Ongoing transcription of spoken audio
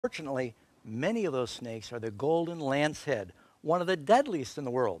Fortunately, many of those snakes are the golden lancehead, one of the deadliest in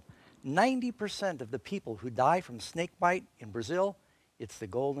the world. 90% of the people who die from snake bite in Brazil, it's the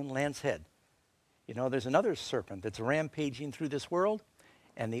golden lancehead. You know, there's another serpent that's rampaging through this world,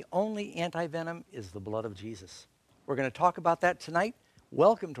 and the only anti-venom is the blood of Jesus. We're going to talk about that tonight.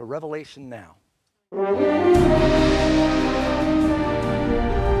 Welcome to Revelation Now.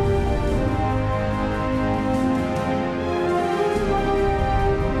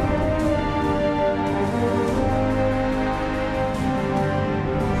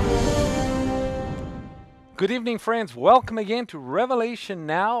 Good evening, friends. Welcome again to Revelation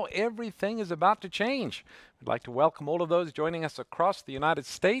Now. Everything is about to change. We'd like to welcome all of those joining us across the United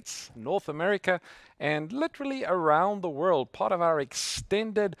States, North America, and literally around the world, part of our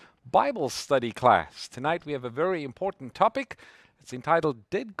extended Bible study class. Tonight we have a very important topic. It's entitled,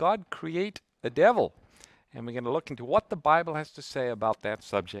 Did God Create a Devil? And we're going to look into what the Bible has to say about that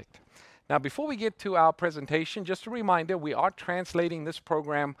subject. Now, before we get to our presentation, just a reminder, we are translating this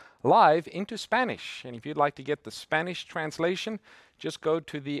program live into Spanish. And if you'd like to get the Spanish translation, just go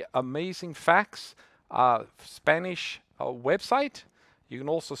to the Amazing Facts Spanish website. You can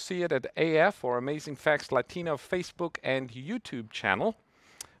also see it at AF or Amazing Facts Latino Facebook and YouTube channel.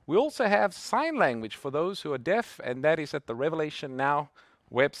 We also have sign language for those who are deaf, and that is at the Revelation Now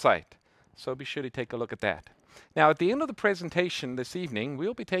website. So be sure to take a look at that. Now, at the end of the presentation this evening,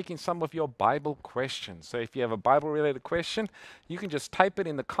 we'll be taking some of your Bible questions. So if you have a Bible-related question, you can just type it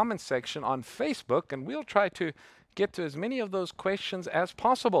in the comment section on Facebook, and we'll try to get to as many of those questions as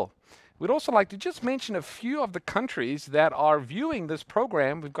possible. We'd also like to just mention a few of the countries that are viewing this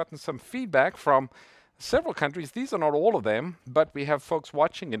program. We've gotten some feedback from several countries. These are not all of them, but we have folks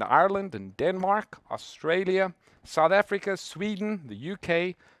watching in Ireland and Denmark, Australia, South Africa, Sweden, the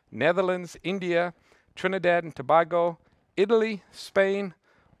UK, Netherlands, India, Trinidad and Tobago, Italy, Spain,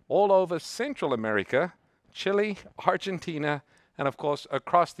 all over Central America, Chile, Argentina, and of course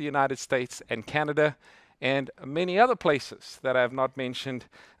across the United States and Canada, and many other places that I have not mentioned.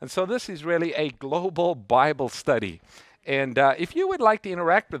 And so this is really a global Bible study. And if you would like to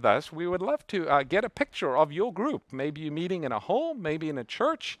interact with us, we would love to get a picture of your group. Maybe you're meeting in a home, maybe in a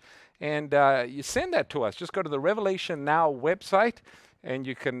church, and you send that to us. Just go to the Revelation Now website, and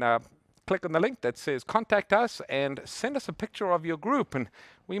you can click on the link that says contact us and send us a picture of your group, and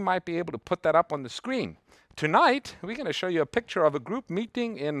we might be able to put that up on the screen. Tonight, we're going to show you a picture of a group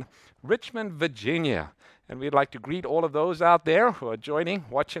meeting in Richmond, Virginia. And we'd like to greet all of those out there who are joining,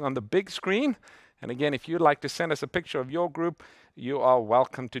 watching on the big screen. And again, if you'd like to send us a picture of your group, you are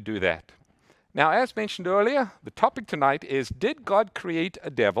welcome to do that. Now, as mentioned earlier, the topic tonight is, Did God Create a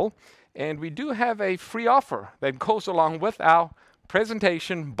Devil? And we do have a free offer that goes along with our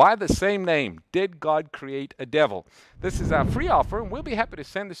presentation by the same name, Did God Create a Devil? This is our free offer, and we'll be happy to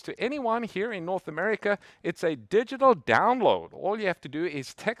send this to anyone here in North America. It's a digital download. All you have to do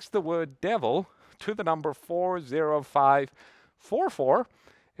is text the word devil to the number 40544,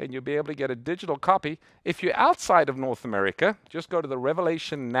 and you'll be able to get a digital copy. If you're outside of North America, just go to the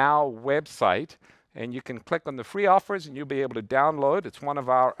Revelation Now website, and you can click on the free offers, and you'll be able to download. It's one of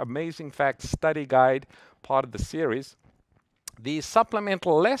our Amazing Facts study guide, part of the series. The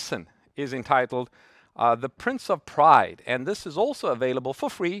supplemental lesson is entitled The Prince of Pride, and this is also available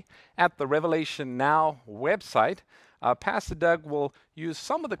for free at the Revelation Now website. Pastor Doug will use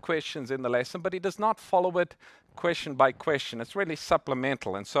some of the questions in the lesson, but he does not follow it question by question. It's really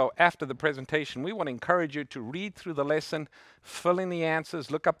supplemental, and so after the presentation, we want to encourage you to read through the lesson, fill in the answers,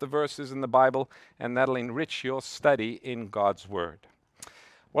 look up the verses in the Bible, and that'll enrich your study in God's Word.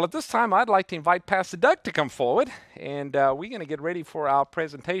 Well, at this time, I'd like to invite Pastor Doug to come forward, and we're going to get ready for our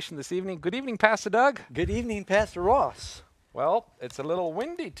presentation this evening. Good evening, Pastor Doug. Good evening, Pastor Ross. Well, it's a little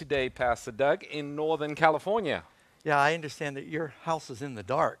windy today, Pastor Doug, in Northern California. Yeah, I understand that your house is in the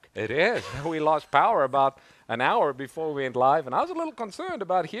dark. It is. We lost power about an hour before we went live, and I was a little concerned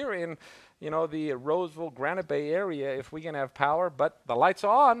about here in, the Roseville, Granite Bay area if we're going to have power, but the lights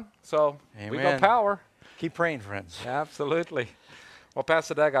are on, so Amen. We got power. Keep praying, friends. Absolutely. Well,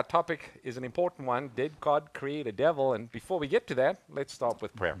 Pastor Doug, our topic is an important one. Did God create a devil? And before we get to that, let's start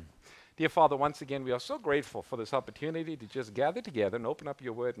with prayer. Dear Father, once again, we are so grateful for this opportunity to just gather together and open up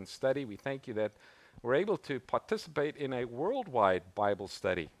your word and study. We thank you that we're able to participate in a worldwide Bible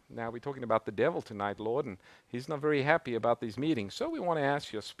study. Now, we're talking about the devil tonight, Lord, and he's not very happy about these meetings. So we want to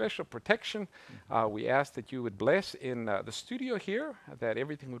ask your special protection. We ask that you would bless in the studio here, that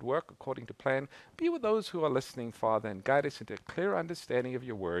everything would work according to plan. Be with those who are listening, Father, and guide us into a clear understanding of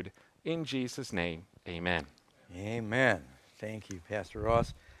your word. In Jesus' name, amen. Amen. Thank you, Pastor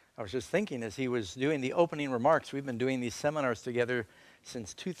Ross. I was just thinking as he was doing the opening remarks, we've been doing these seminars together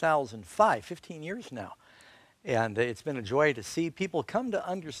since 2005, 15 years now. And it's been a joy to see people come to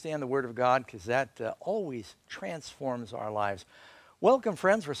understand the Word of God, because that always transforms our lives. Welcome,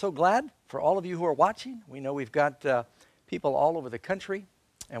 friends. We're so glad for all of you who are watching. We know we've got people all over the country.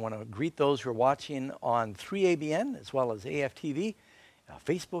 I want to greet those who are watching on 3ABN as well as AFTV,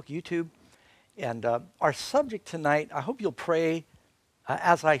 Facebook, YouTube. And our subject tonight, I hope you'll pray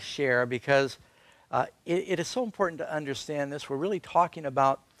as I share, because it is so important to understand this. We're really talking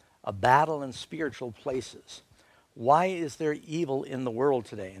about a battle in spiritual places. Why is there evil in the world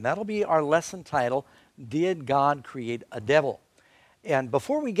today? And that'll be our lesson title, Did God Create a Devil? And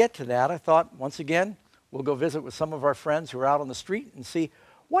before we get to that, I thought, once again, we'll go visit with some of our friends who are out on the street and see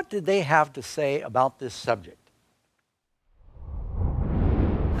what did they have to say about this subject.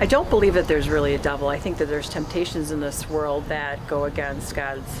 I don't believe that there's really a devil. I think that there's temptations in this world that go against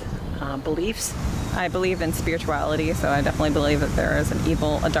God's beliefs. I believe in spirituality, so I definitely believe that there is an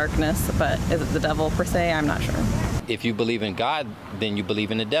evil, a darkness, but is it the devil per se? I'm not sure. If you believe in God, then you believe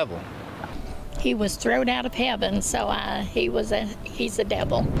in the devil. He was thrown out of heaven, so he's a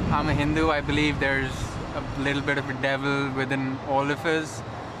devil. I'm a Hindu. I believe there's a little bit of a devil within all of us,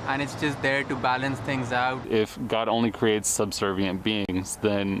 and it's just there to balance things out. If God only creates subservient beings,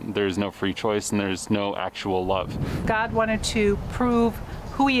 then there's no free choice and there's no actual love. God wanted to prove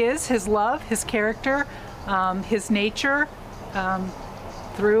who He is, His love, His character, His nature,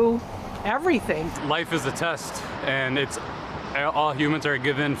 through everything. Life is a test, and all humans are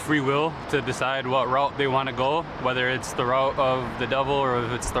given free will to decide what route they want to go, whether it's the route of the devil or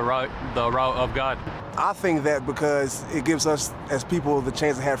if it's the route of God. I think that because it gives us as people the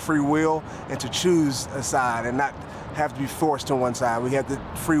chance to have free will and to choose a side and not have to be forced to one side. We have the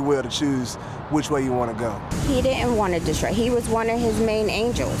free will to choose which way you want to go. He didn't want to destroy. He was one of His main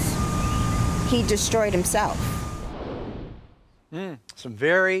angels. He destroyed himself. Some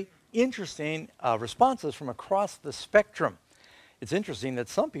very interesting responses from across the spectrum. It's interesting that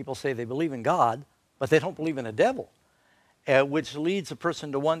some people say they believe in God, but they don't believe in a devil, which leads a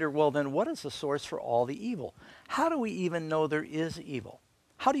person to wonder, well, then what is the source for all the evil? How do we even know there is evil?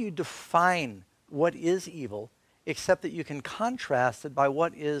 How do you define what is evil, except that you can contrast it by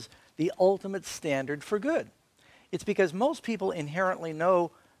what is the ultimate standard for good? It's because most people inherently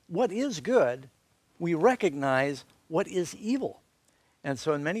know what is good. We recognize what is evil. And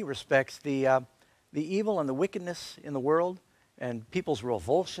so in many respects, the evil and the wickedness in the world and people's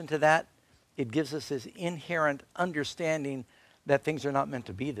revulsion to that, it gives us this inherent understanding that things are not meant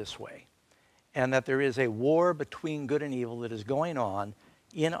to be this way, and that there is a war between good and evil that is going on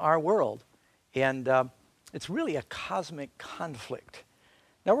in our world. And it's really a cosmic conflict.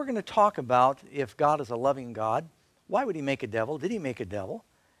 Now we're going to talk about, if God is a loving God, why would He make a devil? Did He make a devil?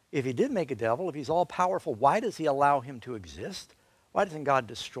 If He did make a devil, if He's all-powerful, why does He allow him to exist? Why doesn't God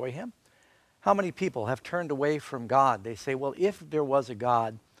destroy him? How many people have turned away from God? They say, well, if there was a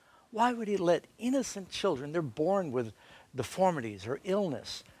God, why would He let innocent children, they're born with deformities or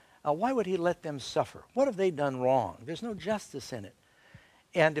illness, why would He let them suffer? What have they done wrong? There's no justice in it.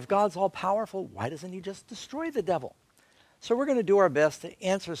 And if God's all-powerful, why doesn't He just destroy the devil? So we're going to do our best to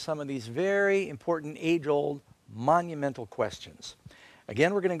answer some of these very important, age-old, monumental questions.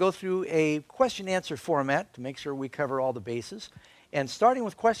 Again, we're going to go through a question-answer format to make sure we cover all the bases. And starting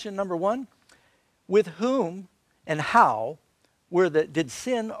with question number 1, with whom and how did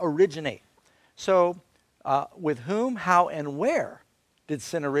sin originate? So with whom, how, and where did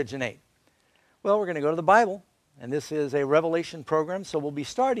sin originate? Well, we're going to go to the Bible, and this is a Revelation program, so we'll be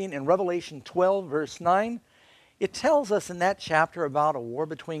starting in Revelation 12, verse 9. It tells us in that chapter about a war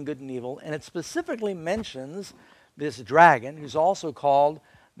between good and evil, and it specifically mentions this dragon, who's also called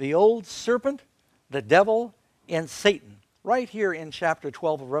the old serpent, the devil, and Satan. Right here in chapter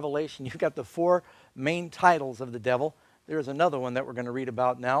 12 of Revelation, you've got the 4 main titles of the devil. There's another one that we're going to read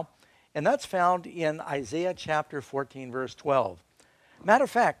about now, and that's found in Isaiah chapter 14, verse 12. Matter of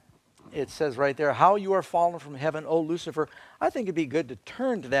fact, it says right there, how you are fallen from heaven, O Lucifer. I think it'd be good to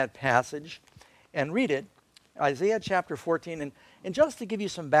turn to that passage and read it, Isaiah chapter 14. And just to give you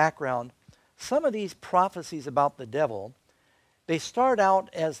some background, some of these prophecies about the devil, they start out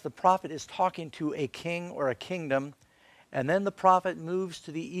as the prophet is talking to a king or a kingdom, and then the prophet moves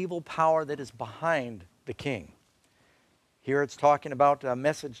to the evil power that is behind the king. Here it's talking about a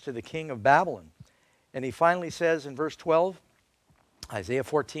message to the king of Babylon. And he finally says in verse 12, Isaiah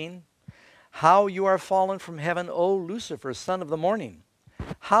 14, how you are fallen from heaven, O Lucifer, son of the morning.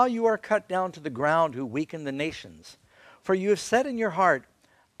 How you are cut down to the ground, who weaken the nations. For you have said in your heart,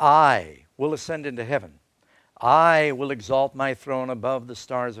 I will ascend into heaven. I will exalt my throne above the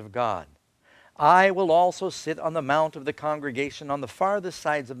stars of God. I will also sit on the mount of the congregation on the farthest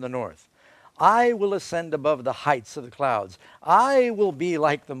sides of the north. I will ascend above the heights of the clouds. I will be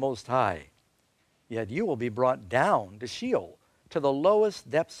like the Most High. Yet you will be brought down to Sheol, to the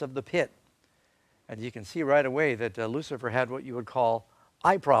lowest depths of the pit. And you can see right away that Lucifer had what you would call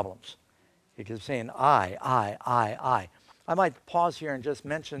I problems. He kept saying, I. I might pause here and just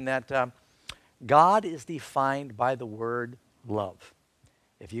mention that God is defined by the word love.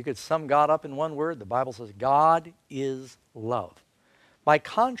 If you could sum God up in one word, the Bible says God is love. By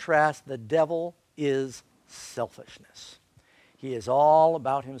contrast, the devil is selfishness. He is all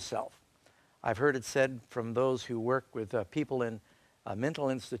about himself. I've heard it said from those who work with people in mental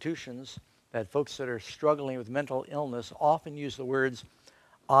institutions that folks that are struggling with mental illness often use the words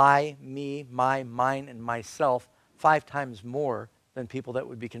I, me, my, mine, and myself 5 times more than people that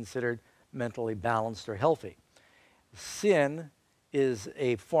would be considered mentally balanced or healthy. Sin is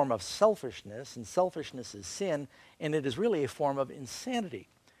a form of selfishness, and selfishness is sin, and it is really a form of insanity.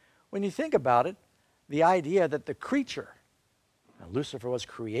 When you think about it, the idea that the creature, Lucifer was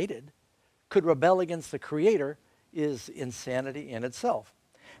created, could rebel against the Creator is insanity in itself.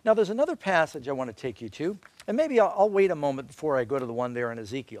 Now, there's another passage I want to take you to, and maybe I'll wait a moment before I go to the one there in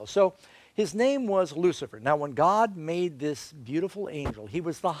Ezekiel. So, his name was Lucifer. Now, when God made this beautiful angel, he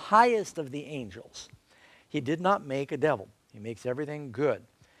was the highest of the angels. He did not make a devil. He makes everything good.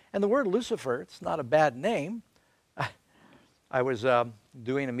 And the word Lucifer, it's not a bad name. I was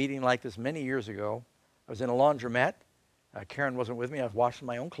doing a meeting like this many years ago. I was in a laundromat. Karen wasn't with me. I was washing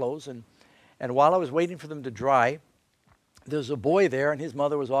my own clothes. And while I was waiting for them to dry, there was a boy there, and his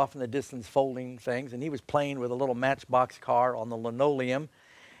mother was off in the distance folding things, and he was playing with a little matchbox car on the linoleum.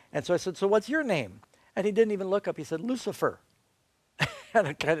 And so I said, so what's your name? And he didn't even look up. He said, Lucifer. And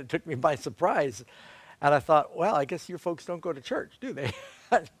it kind of took me by surprise. And I thought, well, I guess your folks don't go to church, do they?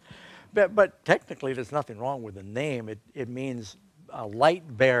 but technically, there's nothing wrong with the name. It means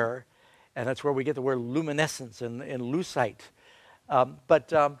light bearer, and that's where we get the word luminescence and lucite.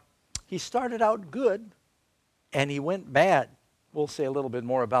 But he started out good, and he went bad. We'll say a little bit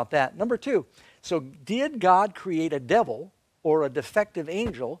more about that. Number 2, so did God create a devil or a defective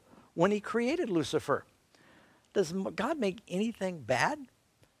angel when he created Lucifer? Does God make anything bad?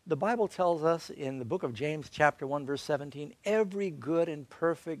 The Bible tells us in the book of James chapter 1 verse 17, every good and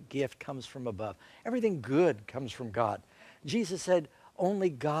perfect gift comes from above. Everything good comes from God. Jesus said, only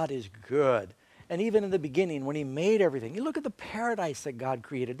God is good. And even in the beginning when he made everything, you look at the paradise that God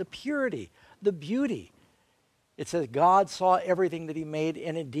created, the purity, the beauty. It says God saw everything that he made,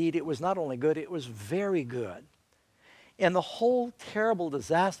 and indeed it was not only good, it was very good. And the whole terrible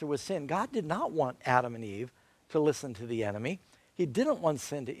disaster with sin, God did not want Adam and Eve to listen to the enemy. He didn't want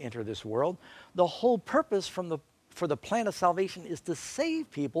sin to enter this world. The whole purpose for the plan of salvation is to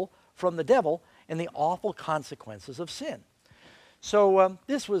save people from the devil and the awful consequences of sin. So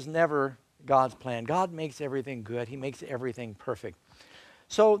this was never God's plan. God makes everything good. He makes everything perfect.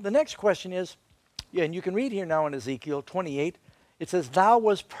 So the next question is, and you can read here now in Ezekiel 28, it says, thou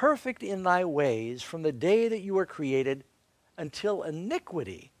wast perfect in thy ways from the day that you were created until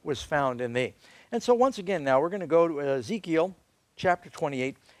iniquity was found in thee. And so once again now we're going to go to Ezekiel chapter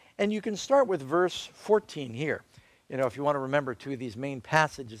 28, and you can start with verse 14 here. You know, if you want to remember 2 of these main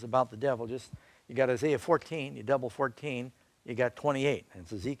passages about the devil, just you got Isaiah 14, you double 14, you got 28, and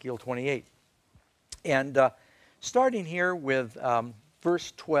it's Ezekiel 28. And starting here with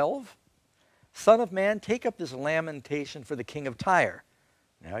verse 12, Son of man, take up this lamentation for the king of Tyre.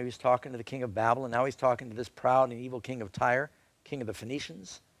 Now he was talking to the king of Babylon. Now he's talking to this proud and evil king of Tyre, king of the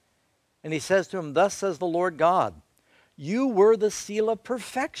Phoenicians. And he says to him, thus says the Lord God, you were the seal of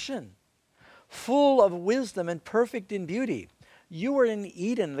perfection, full of wisdom and perfect in beauty. You were in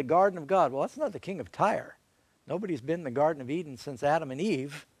Eden, the garden of God. Well, that's not the king of Tyre. Nobody's been in the Garden of Eden since Adam and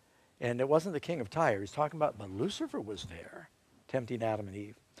Eve, and it wasn't the king of Tyre. He's talking about, but Lucifer was there, tempting Adam and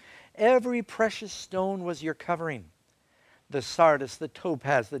Eve. Every precious stone was your covering. The sardis, the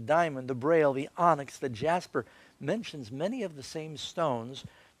topaz, the diamond, the braille, the onyx, the jasper, mentions many of the same stones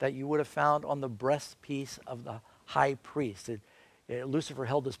that you would have found on the breastpiece of the high priest. Lucifer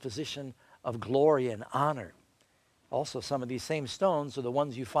held this position of glory and honor. Also, some of these same stones are the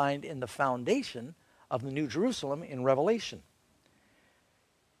ones you find in the foundation of the New Jerusalem in Revelation.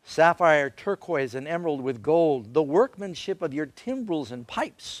 Sapphire, turquoise, and emerald with gold, the workmanship of your timbrels and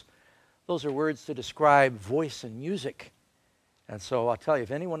pipes. Those are words to describe voice and music. And so I'll tell you,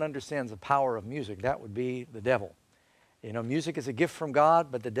 if anyone understands the power of music, that would be the devil. You know, music is a gift from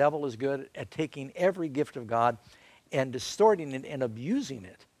God, but the devil is good at taking every gift of God and distorting it and abusing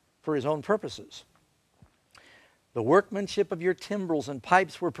it for his own purposes. The workmanship of your timbrels and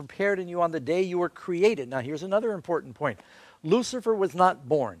pipes were prepared in you on the day you were created. Now, here's another important point. Lucifer was not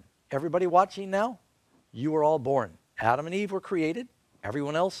born. Everybody watching now, you were all born. Adam and Eve were created.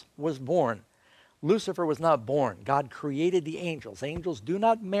 Everyone else was born. Lucifer was not born. God created the angels. Angels do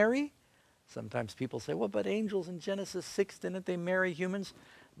not marry. Sometimes people say, well, but angels in Genesis 6, didn't they marry humans?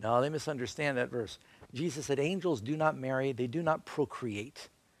 No, they misunderstand that verse. Jesus said angels do not marry. They do not procreate.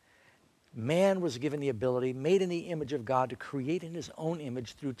 Man was given the ability, made in the image of God, to create in his own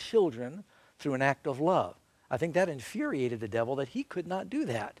image through children, through an act of love. I think that infuriated the devil that he could not do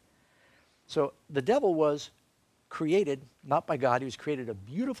that. So the devil was created, not by God. He was created a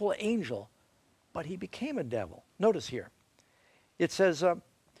beautiful angel, but he became a devil. Notice here. It says,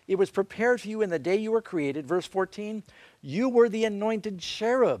 it was prepared for you in the day you were created. Verse 14, you were the anointed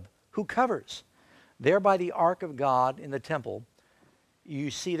cherub who covers. There by the ark of God in the temple,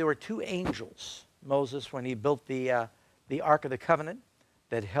 you see there were two angels. Moses, when he built the Ark of the Covenant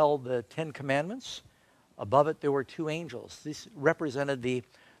that held the Ten Commandments, above it there were two angels. This represented the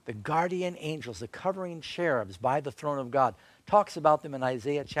guardian angels, the covering cherubs by the throne of God. Talks about them in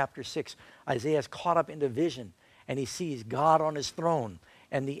Isaiah chapter 6. Isaiah is caught up into vision, and he sees God on his throne,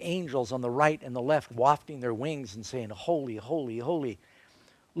 and the angels on the right and the left wafting their wings and saying, holy, holy, holy.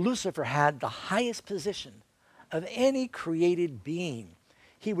 Lucifer had the highest position of any created being.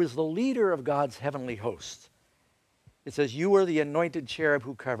 He was the leader of God's heavenly host. It says, you were the anointed cherub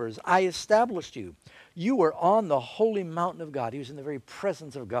who covers. I established you. You were on the holy mountain of God. He was in the very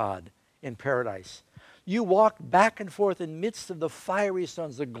presence of God in paradise. You walked back and forth in midst of the fiery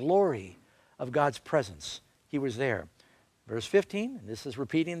stones, the glory of God's presence. He was there. Verse 15, and this is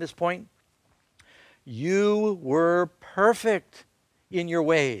repeating this point. You were perfect in your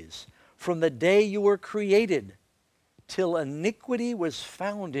ways from the day you were created till iniquity was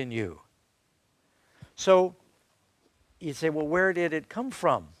found in you. So you say, well, where did it come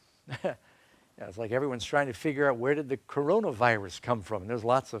from? It's like everyone's trying to figure out, where did the coronavirus come from? And there's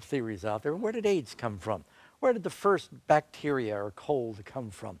lots of theories out there. Where did AIDS come from? Where did the first bacteria or cold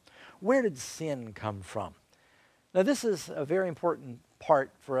come from? Where did sin come from? Now, this is a very important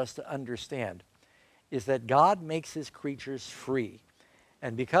part for us to understand, is that God makes his creatures free.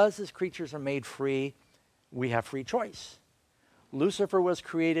 And because his creatures are made free, we have free choice. Lucifer was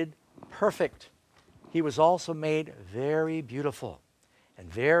created perfect. He was also made very beautiful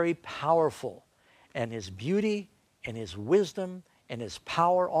and very powerful. And his beauty and his wisdom and his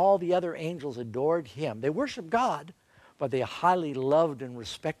power, all the other angels adored him. They worshiped God, but they highly loved and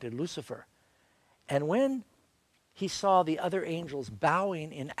respected Lucifer. And when he saw the other angels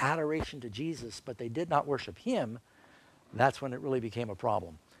bowing in adoration to Jesus, but they did not worship him, that's when it really became a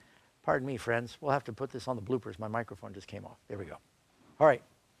problem. Pardon me, friends. We'll have to put this on the bloopers. My microphone just came off. There we go. All right,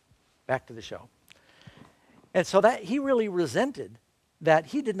 back to the show. And so that he really resented that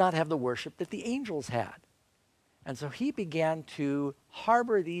he did not have the worship that the angels had. And so he began to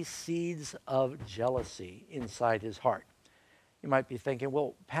harbor these seeds of jealousy inside his heart. You might be thinking,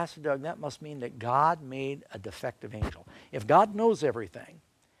 well, Pastor Doug, that must mean that God made a defective angel. If God knows everything,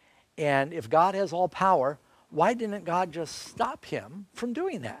 and if God has all power, why didn't God just stop him from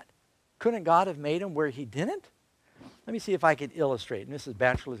doing that? Couldn't God have made him where he didn't? Let me see if I could illustrate. And Mrs.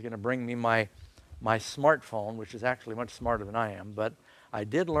 Batchelor is going to bring me my smartphone, which is actually much smarter than I am, but I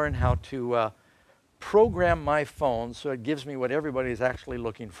did learn how to program my phone so it gives me what everybody is actually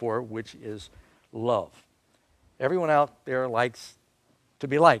looking for, which is love. Everyone out there likes to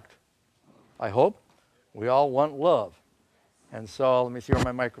be liked, I hope. We all want love. And so let me see where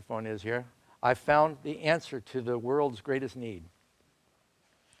my microphone is here. I found the answer to the world's greatest need.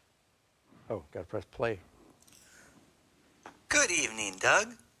 Oh, got to press play. Good evening,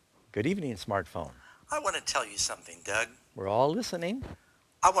 Doug. Good evening, smartphone. I want to tell you something, Doug. We're all listening.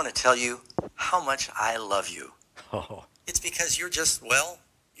 I want to tell you how much I love you. Oh. It's because you're just, well,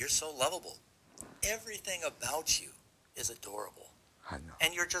 you're so lovable. Everything about you is adorable. I know.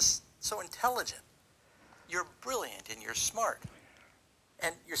 And you're just so intelligent. You're brilliant and you're smart.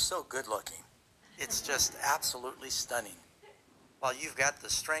 And you're so good looking. It's just absolutely stunning. While you've got the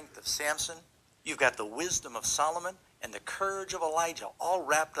strength of Samson, you've got the wisdom of Solomon, and the courage of Elijah, all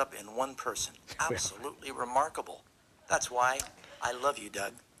wrapped up in one person. Absolutely remarkable. That's why I love you,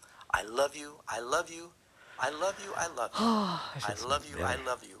 Doug. I love you, I love you, I love you, I love you. I love you, I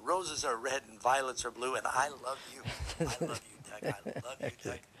love you. Roses are red and violets are blue, and I love you. I love you, Doug. I love you,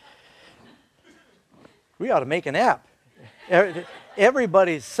 Doug. We ought to make an app.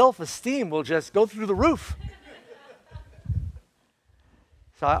 Everybody's self-esteem will just go through the roof.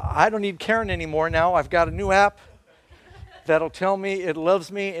 So I don't need Karen anymore now. I've got a new app that'll tell me it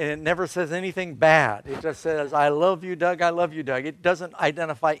loves me, and it never says anything bad. It just says, I love you, Doug, I love you, Doug. It doesn't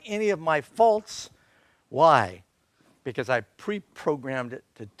identify any of my faults. Why? Because I pre-programmed it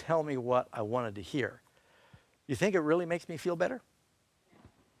to tell me what I wanted to hear. You think it really makes me feel better?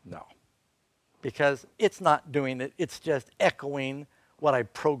 No. Because it's not doing it, it's just echoing what I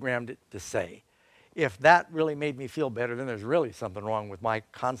programmed it to say. If that really made me feel better, then there's really something wrong with my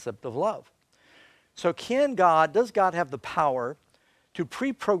concept of love. So does God have the power to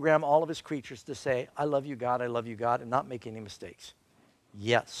pre-program all of his creatures to say, I love you, God, and not make any mistakes?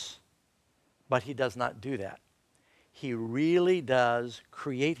 Yes. But he does not do that. He really does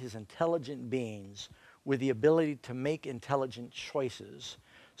create his intelligent beings with the ability to make intelligent choices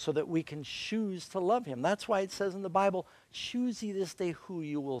so that we can choose to love him. That's why it says in the Bible, choose ye this day who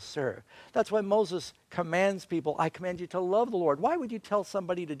you will serve. That's why Moses commands people, I command you to love the Lord. Why would you tell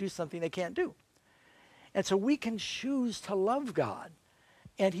somebody to do something they can't do? And so we can choose to love God.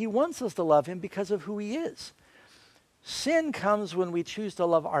 And he wants us to love him because of who he is. Sin comes when we choose to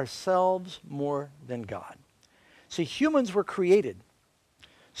love ourselves more than God. See, humans were created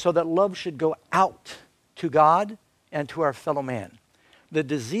so that love should go out to God and to our fellow man. The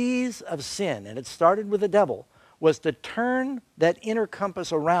disease of sin, and it started with the devil, was to turn that inner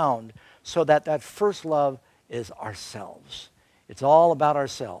compass around so that that first love is ourselves. It's all about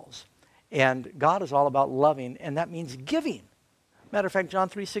ourselves. And God is all about loving, and that means giving. Matter of fact, John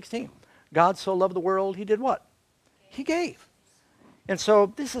 3:16. God so loved the world, he did what? He gave. And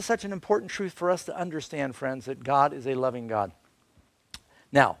so this is such an important truth for us to understand, friends, that God is a loving God.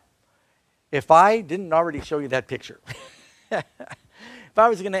 Now, if I didn't already show you that picture, if I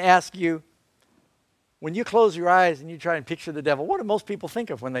was going to ask you, when you close your eyes and you try and picture the devil, what do most people think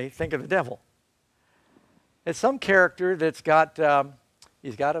of when they think of the devil? It's some character that's got,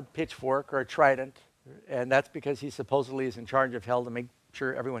 he's got a pitchfork or a trident, and that's because he supposedly is in charge of hell to make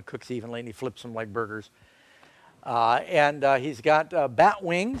sure everyone cooks evenly, and he flips them like burgers. He's got bat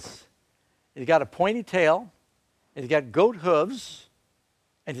wings, he's got a pointy tail, he's got goat hooves,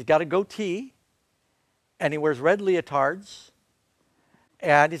 and he's got a goatee, and he wears red leotards,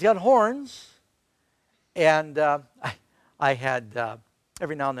 and he's got horns, and I had,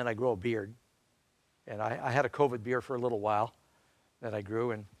 every now and then I grow a beard, and I had a COVID beard for a little while that I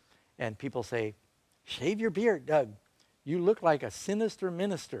grew, and people say, shave your beard, Doug. You look like a sinister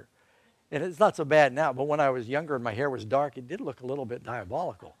minister. And it's not so bad now, but when I was younger and my hair was dark, it did look a little bit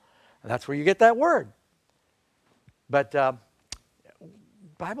diabolical. And that's where you get that word. But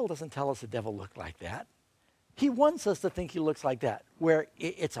Bible doesn't tell us the devil looked like that. He wants us to think he looks like that, where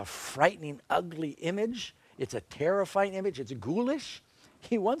it's a frightening, ugly image. It's a terrifying image. It's ghoulish.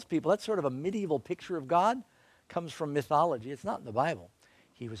 He wants people. That's sort of a medieval picture of God. Comes from mythology. It's not in the Bible.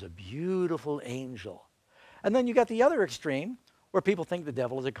 He was a beautiful angel. And then you got the other extreme, where people think the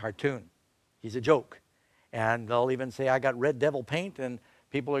devil is a cartoon. He's a joke. And they'll even say, I got red devil paint, and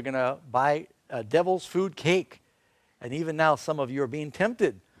people are going to buy a devil's food cake. And even now, some of you are being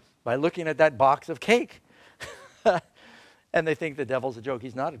tempted by looking at that box of cake. And they think the devil's a joke.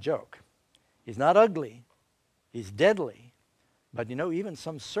 He's not a joke. He's not ugly. He's deadly. But you know, even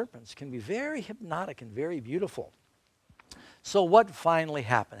some serpents can be very hypnotic and very beautiful. So what finally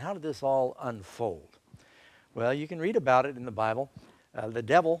happened? How did this all unfold? Well, you can read about it in the Bible. The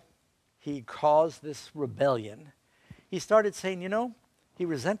devil, he caused this rebellion. He started saying, you know, he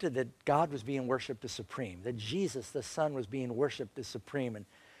resented that God was being worshipped as supreme, that Jesus, the Son, was being worshipped as supreme,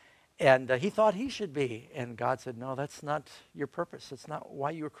 and he thought he should be. And God said, no, that's not your purpose. That's not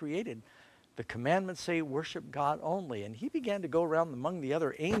why you were created. The commandments say worship God only. And he began to go around among the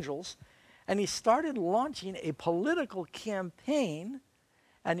other angels, and he started launching a political campaign.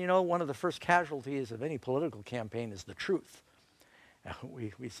 And you know, one of the first casualties of any political campaign is the truth.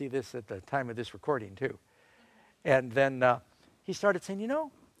 We see this at the time of this recording too. And then he started saying, you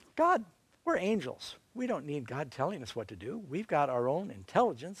know, God, we're angels. We don't need God telling us what to do. We've got our own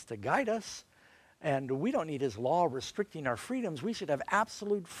intelligence to guide us. And we don't need his law restricting our freedoms. We should have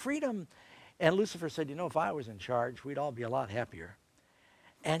absolute freedom. And Lucifer said, you know, if I was in charge, we'd all be a lot happier.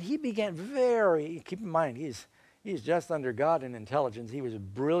 And he began keep in mind, he's just under God in intelligence. He was a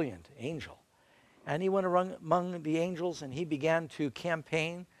brilliant angel. And he went among the angels, and he began to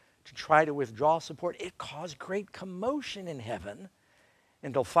campaign to try to withdraw support. It caused great commotion in heaven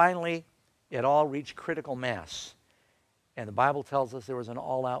until finally it all reached critical mass. And the Bible tells us there was an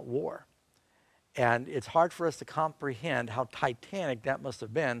all-out war. And it's hard for us to comprehend how titanic that must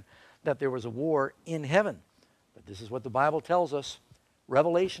have been, that there was a war in heaven. But this is what the Bible tells us.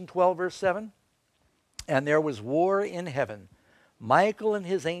 Revelation 12, verse 7. And there was war in heaven. Michael and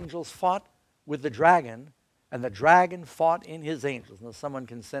his angels fought with the dragon. And the dragon fought in his angels. Now someone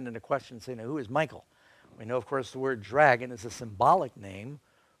can send in a question saying, who is Michael? We know, of course, the word dragon is a symbolic name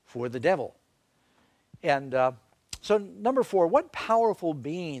for the devil. And so number 4, what powerful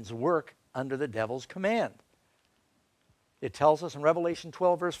beings work under the devil's command? It tells us in Revelation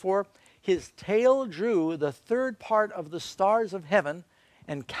 12, verse 4, his tail drew the third part of the stars of heaven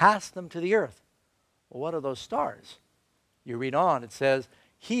and cast them to the earth. Well, what are those stars? You read on, it says,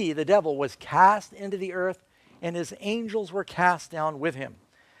 he, the devil, was cast into the earth, and his angels were cast down with him.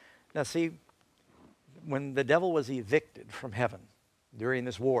 Now see, when the devil was evicted from heaven during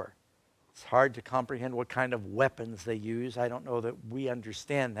this war, it's hard to comprehend what kind of weapons they use. I don't know that we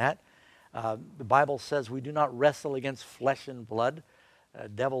understand that. The Bible says we do not wrestle against flesh and blood.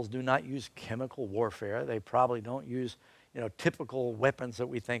 Devils do not use chemical warfare. They probably don't use, typical weapons that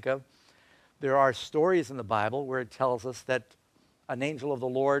we think of. There are stories in the Bible where it tells us that an angel of the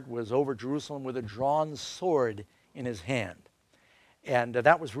Lord was over Jerusalem with a drawn sword in his hand. And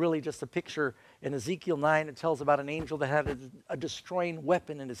that was really just a picture. In Ezekiel 9, it tells about an angel that had a destroying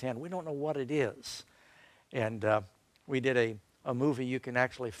weapon in his hand. We don't know what it is. And we did a movie. You can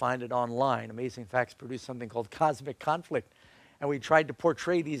actually find it online. Amazing Facts produced something called Cosmic Conflict. And we tried to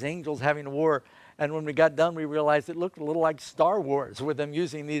portray these angels having a war. And when we got done, we realized it looked a little like Star Wars with them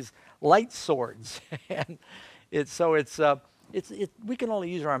using these light swords. And we can only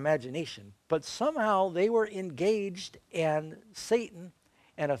use our imagination. But somehow they were engaged, and Satan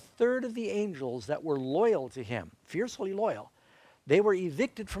and a third of the angels that were loyal to him, fiercely loyal, they were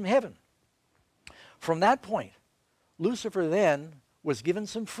evicted from heaven. From that point, Lucifer then was given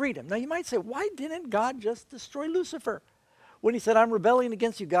some freedom. Now you might say, why didn't God just destroy Lucifer? When he said, I'm rebelling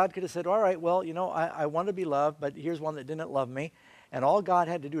against you, God could have said, all right, well, I want to be loved, but here's one that didn't love me. And all God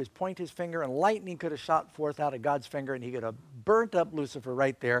had to do is point his finger, and lightning could have shot forth out of God's finger, and he could have burnt up Lucifer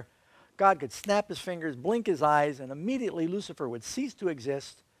right there. God could snap his fingers, blink his eyes, and immediately Lucifer would cease to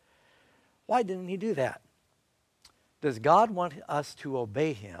exist. Why didn't he do that? Does God want us to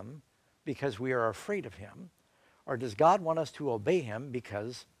obey him because we are afraid of him? Or does God want us to obey him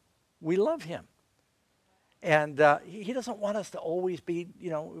because we love him? And he doesn't want us to always be,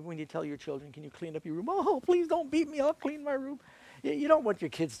 when you tell your children, can you clean up your room? Oh, please don't beat me, I'll clean my room. You don't want your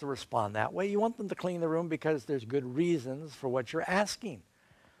kids to respond that way. You want them to clean the room because there's good reasons for what you're asking.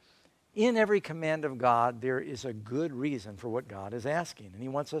 In every command of God, there is a good reason for what God is asking. And he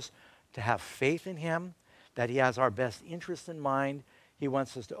wants us to have faith in him, that he has our best interest in mind. He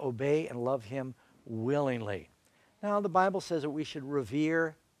wants us to obey and love him willingly. Now, the Bible says that we should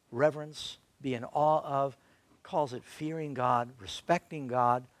revere, reverence, be in awe of, calls it fearing God, respecting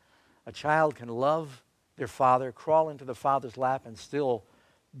God. A child can love their father, crawl into the father's lap, and still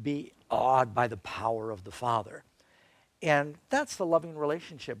be awed by the power of the father. And that's the loving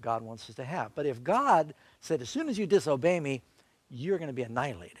relationship God wants us to have. But if God said, as soon as you disobey me, you're going to be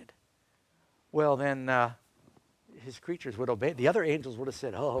annihilated, well, then his creatures would obey. The other angels would have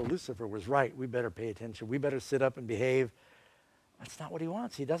said, oh, Lucifer was right. We better pay attention. We better sit up and behave. That's not what he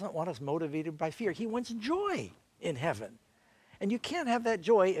wants. He doesn't want us motivated by fear. He wants joy in heaven. And you can't have that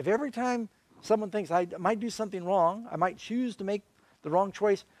joy if every time someone thinks I might do something wrong, I might choose to make the wrong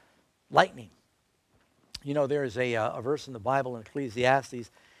choice, lightning. There is a verse in the Bible in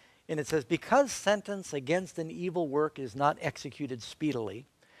Ecclesiastes, and it says, because sentence against an evil work is not executed speedily,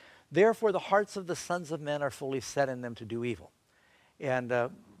 therefore the hearts of the sons of men are fully set in them to do evil. And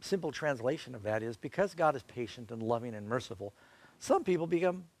simple translation of that is, because God is patient and loving and merciful, some people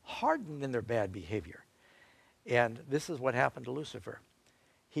become hardened in their bad behavior. And this is what happened to Lucifer.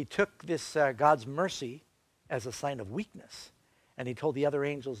 He took this God's mercy as a sign of weakness. And he told the other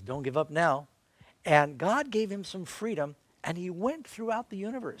angels, don't give up now. And God gave him some freedom, and he went throughout the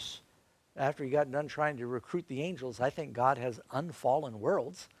universe. After he got done trying to recruit the angels, I think God has unfallen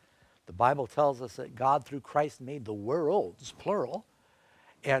worlds. The Bible tells us that God, through Christ, made the worlds, plural.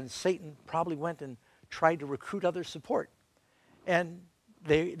 And Satan probably went and tried to recruit other support. And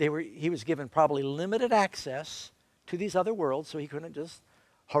he was given probably limited access to these other worlds, so he couldn't just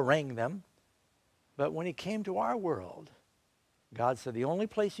harangue them. But when he came to our world, God said, the only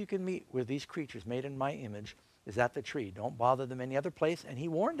place you can meet with these creatures made in my image is at the tree. Don't bother them any other place. And he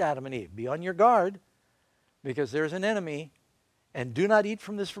warned Adam and Eve, be on your guard, because there's an enemy, and do not eat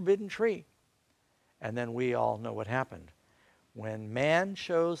from this forbidden tree. And then we all know what happened. When man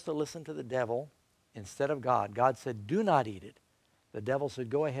chose to listen to the devil instead of God, God said, do not eat it. The devil said,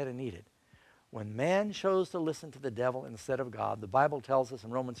 go ahead and eat it. When man chose to listen to the devil instead of God, the Bible tells us in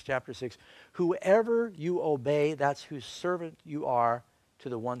Romans chapter 6, whoever you obey, that's whose servant you are to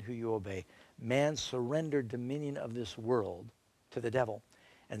the one who you obey. Man surrendered dominion of this world to the devil.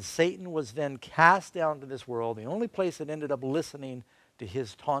 And Satan was then cast down to this world, the only place that ended up listening to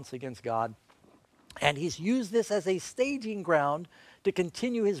his taunts against God. And he's used this as a staging ground to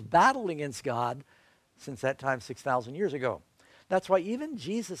continue his battle against God since that time 6,000 years ago. That's why even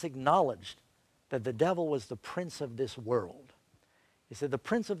Jesus acknowledged that the devil was the prince of this world. He said, the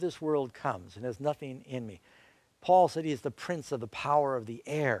prince of this world comes and has nothing in me. Paul said he is the prince of the power of the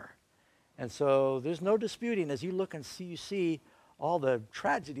air. And so there's no disputing, as you look and see, you see all the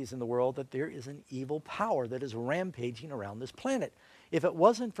tragedies in the world, that there is an evil power that is rampaging around this planet. If it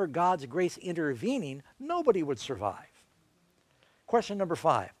wasn't for God's grace intervening, nobody would survive. Question number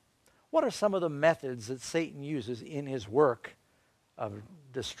 5. What are some of the methods that Satan uses in his work of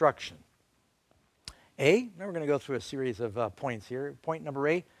destruction? A, now we're going to go through a series of points here. Point number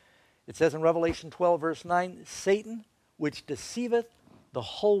A, it says in Revelation 12, verse 9, Satan, which deceiveth the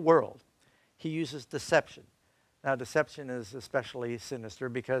whole world. He uses deception. Now, deception is especially sinister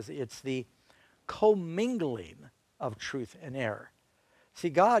because it's the commingling of truth and error. See,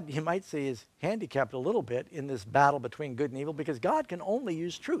 God, you might say, is handicapped a little bit in this battle between good and evil because God can only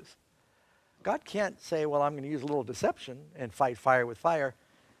use truth. God can't say, well, I'm going to use a little deception and fight fire with fire.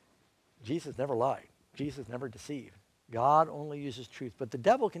 Jesus never lied. Jesus never deceived. God only uses truth. But the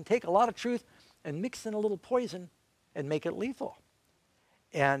devil can take a lot of truth and mix in a little poison and make it lethal.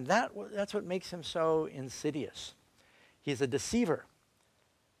 And that's what makes him so insidious. He's a deceiver.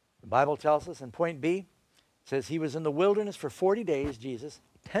 The Bible tells us in point B, it says he was in the wilderness for 40 days, Jesus,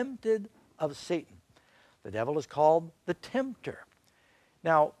 tempted of Satan. The devil is called the tempter.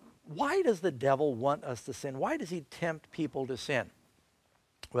 Now, why does the devil want us to sin? Why does he tempt people to sin?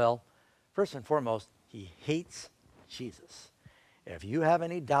 Well, first and foremost, he hates Jesus. If you have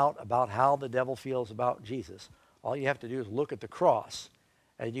any doubt about how the devil feels about Jesus, all you have to do is look at the cross,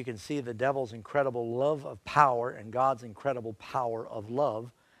 and you can see the devil's incredible love of power and God's incredible power of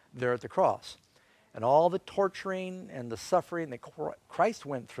love there at the cross. And all the torturing and the suffering that Christ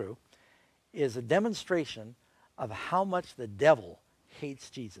went through is a demonstration of how much the devil hates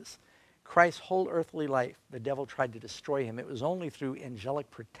Jesus. Christ's whole earthly life, the devil tried to destroy him. It was only through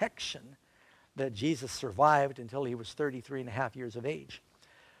angelic protection that Jesus survived until he was 33 and a half years of age.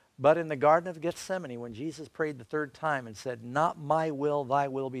 But in the Garden of Gethsemane, when Jesus prayed the third time and said, not my will, thy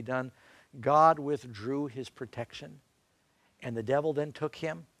will be done, God withdrew his protection. And the devil then took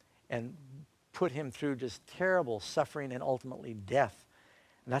him and put him through just terrible suffering and ultimately death.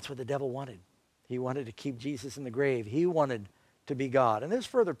 And that's what the devil wanted. He wanted to keep Jesus in the grave. He wanted to be God. And there's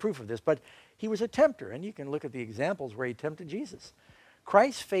further proof of this, but he was a tempter. And you can look at the examples where he tempted Jesus.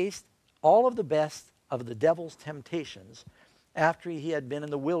 Christ faced all of the best of the devil's temptations after he had been in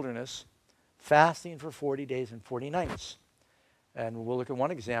the wilderness fasting for 40 days and 40 nights. And we'll look at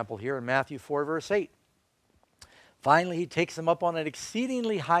one example here in Matthew 4, verse 8. Finally, he takes him up on an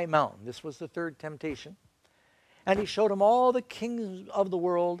exceedingly high mountain. This was the third temptation. And he showed him all the kings of the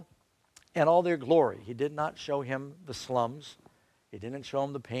world and all their glory. He did not show him the slums. He didn't show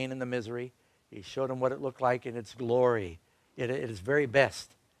him the pain and the misery. He showed him what it looked like in its glory. It is very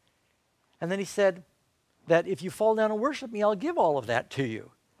best. And then he said that if you fall down and worship me, I'll give all of that to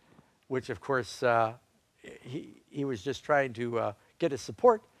you. Which, of course, he was just trying to get his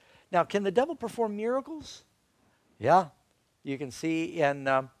support. Now, can the devil perform miracles? Yeah. You can see in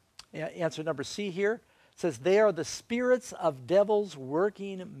answer number C here. It says, they are the spirits of devils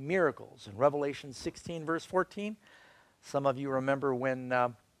working miracles. In Revelation 16, verse 14, some of you remember when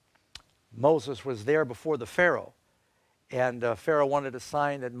Moses was there before the Pharaoh. And Pharaoh wanted a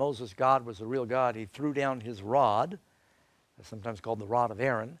sign that Moses' God was the real God. He threw down his rod, sometimes called the rod of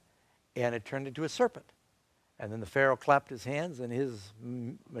Aaron, and it turned into a serpent. And then the Pharaoh clapped his hands, and his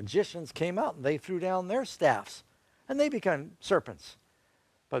magicians came out, and they threw down their staffs, and they became serpents.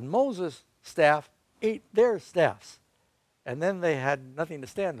 But Moses' staff ate their staffs, and then they had nothing to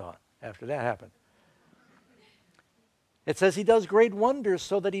stand on after that happened. It says he does great wonders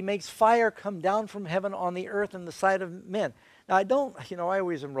so that he makes fire come down from heaven on the earth in the sight of men. Now, I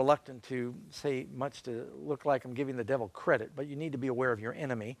always am reluctant to say much to look like I'm giving the devil credit, but you need to be aware of your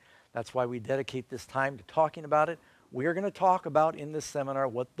enemy. That's why we dedicate this time to talking about it. We're going to talk about in this seminar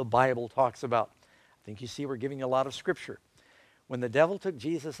what the Bible talks about. I think you see we're giving you a lot of scripture. When the devil took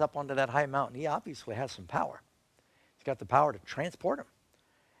Jesus up onto that high mountain, he obviously has some power. He's got the power to transport him.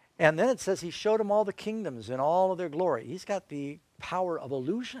 And then it says he showed him all the kingdoms and all of their glory. He's got the power of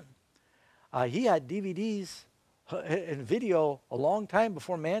illusion. He had DVDs and video a long time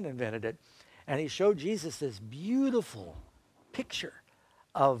before man invented it. And he showed Jesus this beautiful picture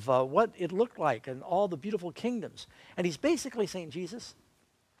of what it looked like and all the beautiful kingdoms. And he's basically saying, Jesus,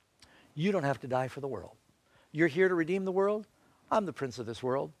 you don't have to die for the world. You're here to redeem the world. I'm the prince of this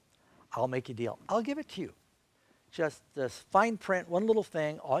world. I'll make you a deal. I'll give it to you. Just this fine print, one little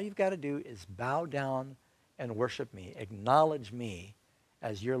thing. All you've got to do is bow down and worship me. Acknowledge me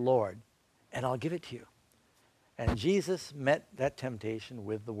as your Lord, and I'll give it to you. And Jesus met that temptation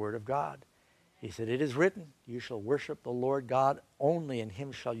with the word of God. He said, it is written, you shall worship the Lord God, only in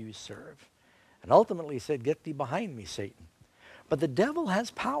him shall you serve. And ultimately he said, get thee behind me, Satan. But the devil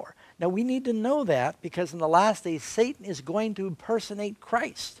has power. Now we need to know that because in the last days, Satan is going to impersonate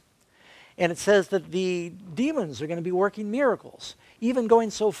Christ. And it says that the demons are going to be working miracles, even going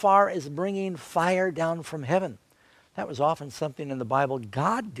so far as bringing fire down from heaven. That was often something in the Bible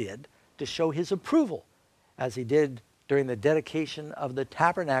God did to show his approval, as he did during the dedication of the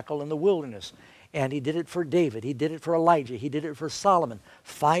tabernacle in the wilderness. And he did it for David. He did it for Elijah. He did it for Solomon.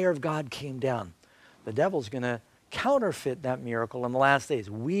 Fire of God came down. The devil's going to counterfeit that miracle in the last days.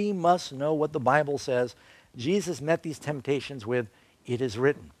 We must know what the Bible says. Jesus met these temptations with, it is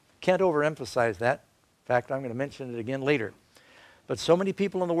written. Can't overemphasize that. In fact, I'm going to mention it again later. But so many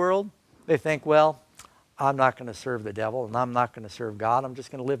people in the world, they think, well, I'm not going to serve the devil and I'm not going to serve God. I'm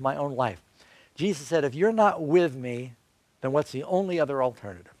just going to live my own life. Jesus said, if you're not with me, then what's the only other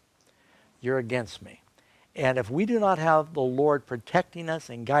alternative? You're against me. And if we do not have the Lord protecting us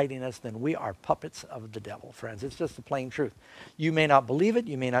and guiding us, then we are puppets of the devil, friends. It's just the plain truth. You may not believe it,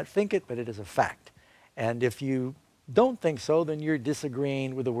 you may not think it, but it is a fact. And if you don't think so, then you're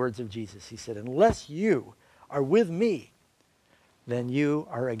disagreeing with the words of Jesus. He said, unless you are with me, then you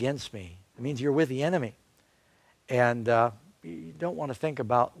are against me. It means you're with the enemy. And you don't want to think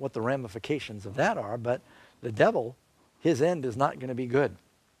about what the ramifications of that are, but the devil, his end is not going to be good.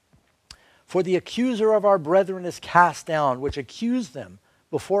 For the accuser of our brethren is cast down, which accused them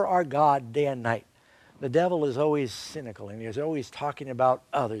before our God day and night. The devil is always cynical, and he's always talking about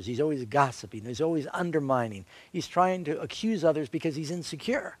others. He's always gossiping. He's always undermining. He's trying to accuse others because he's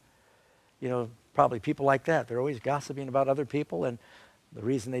insecure. You know, probably people like that. They're always gossiping about other people, and the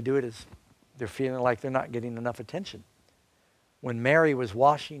reason they do it is they're feeling like they're not getting enough attention. When Mary was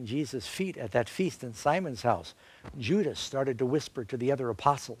washing Jesus' feet at that feast in Simon's house, Judas started to whisper to the other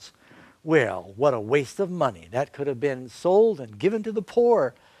apostles, well, what a waste of money. That could have been sold and given to the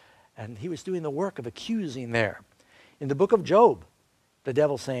poor. And he was doing the work of accusing there. In the book of Job, the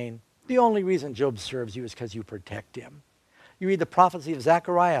devil saying, the only reason Job serves you is because you protect him. You read the prophecy of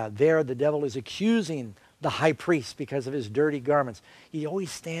Zechariah. There the devil is accusing the high priest because of his dirty garments. He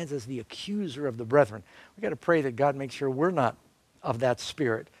always stands as the accuser of the brethren. We've got to pray that God makes sure we're not of that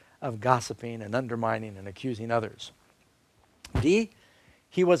spirit of gossiping and undermining and accusing others. D,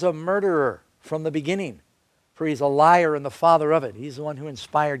 he was a murderer from the beginning, for he's a liar and the father of it. He's the one who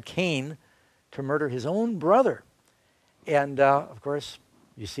inspired Cain to murder his own brother. And, of course,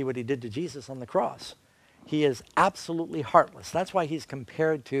 you see what he did to Jesus on the cross. He is absolutely heartless. That's why he's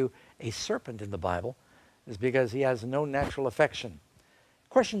compared to a serpent in the Bible, is because he has no natural affection.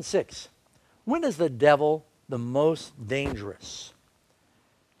 Question 6, when is the devil the most dangerous?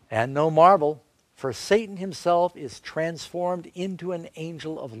 And no marvel, for Satan himself is transformed into an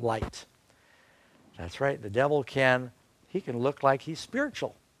angel of light. That's right, the devil can look like he's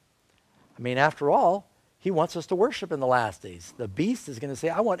spiritual. I mean, after all, he wants us to worship in the last days. The beast is going to say,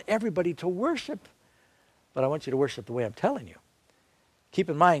 I want everybody to worship, but I want you to worship the way I'm telling you.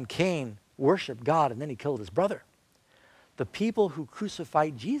 Keep in mind, Cain worshiped God and then he killed his brother. The people who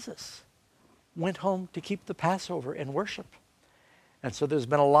crucified Jesus went home to keep the Passover and worship. And so there's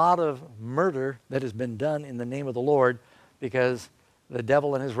been a lot of murder that has been done in the name of the Lord because the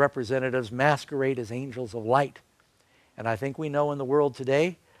devil and his representatives masquerade as angels of light. And I think we know in the world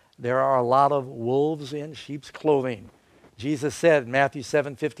today, there are a lot of wolves in sheep's clothing. Jesus said in Matthew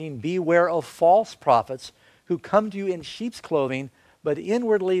 7:15, beware of false prophets who come to you in sheep's clothing, but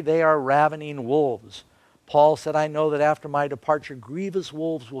inwardly they are ravening wolves. Paul said, I know that after my departure, grievous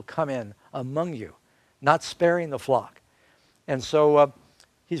wolves will come in among you, not sparing the flock. And so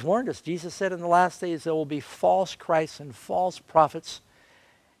he's warned us. Jesus said in the last days there will be false Christs and false prophets.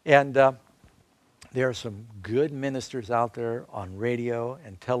 And there are some good ministers out there on radio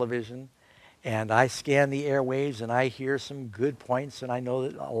and television. And I scan the airwaves and I hear some good points. And I know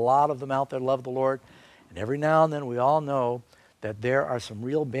that a lot of them out there love the Lord. And every now and then we all know that there are some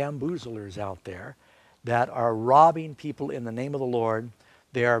real bamboozlers out there that are robbing people in the name of the Lord.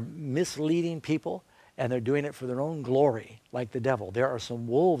 They are misleading people. And they're doing it for their own glory, like the devil. There are some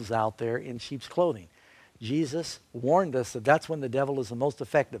wolves out there in sheep's clothing. Jesus warned us that that's when the devil is the most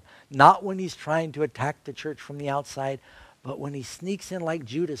effective. Not when he's trying to attack the church from the outside, but when he sneaks in like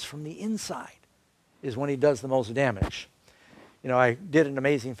Judas from the inside is when he does the most damage. You know, I did an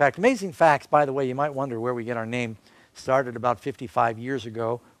amazing fact. Amazing facts, by the way, you might wonder where we get our name. Started about 55 years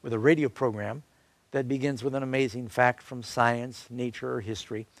ago with a radio program that begins with an amazing fact from science, nature, or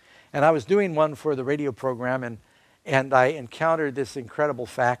history. And I was doing one for the radio program, and I encountered this incredible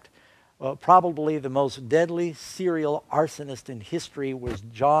fact. Probably the most deadly serial arsonist in history was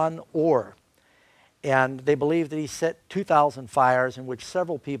John Orr. And they believe that he set 2,000 fires in which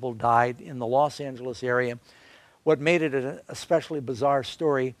several people died in the Los Angeles area. What made it an especially bizarre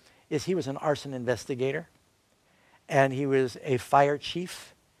story is he was an arson investigator, and he was a fire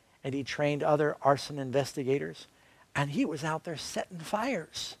chief, and he trained other arson investigators, and he was out there setting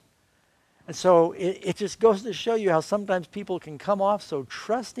fires. And so it just goes to show you how sometimes people can come off so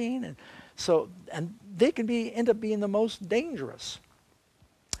trusting, and they can end up being the most dangerous.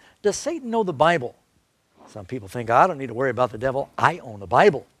 Does Satan know the Bible? Some people think, I don't need to worry about the devil. I own a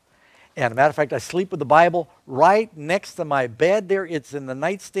Bible. And as a matter of fact, I sleep with the Bible right next to my bed there. It's in the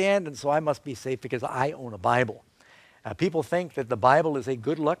nightstand, and so I must be safe because I own a Bible. People think that the Bible is a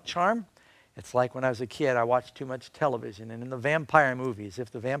good luck charm. It's like when I was a kid, I watched too much television, and in the vampire movies,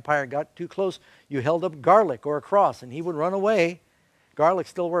 if the vampire got too close, you held up garlic or a cross, and he would run away. Garlic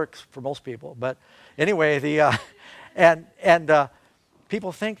still works for most people, but anyway,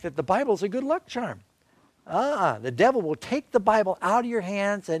 people think that the Bible is a good luck charm. The devil will take the Bible out of your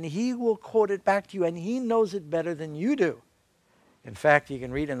hands, and he will quote it back to you, and he knows it better than you do. In fact, you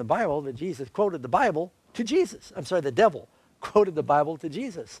can read in the Bible that Jesus quoted the Bible to Jesus. I'm sorry, the devil quoted the Bible to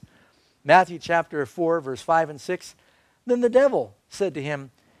Jesus. Matthew chapter 4, verse 5 and 6, then the devil said to him,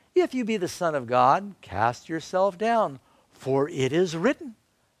 if you be the Son of God, cast yourself down, for it is written.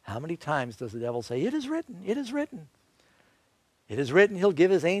 How many times does the devil say, it is written, it is written? It is written, he'll give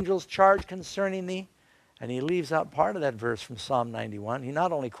his angels charge concerning thee. And he leaves out part of that verse from Psalm 91. He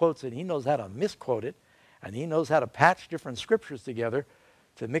not only quotes it, he knows how to misquote it, and he knows how to patch different scriptures together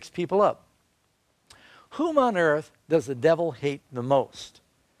to mix people up. Whom on earth does the devil hate the most?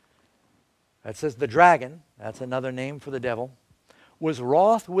 That says the dragon, that's another name for the devil, was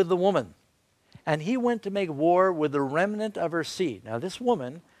wroth with the woman, and he went to make war with the remnant of her seed. Now this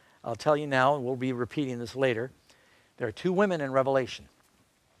woman, I'll tell you now, and we'll be repeating this later, there are two women in Revelation.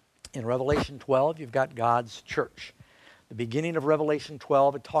 In Revelation 12, you've got God's church. The beginning of Revelation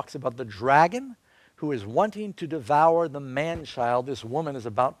 12, it talks about the dragon who is wanting to devour the man-child this woman is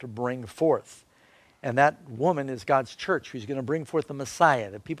about to bring forth. And that woman is God's church, who's going to bring forth the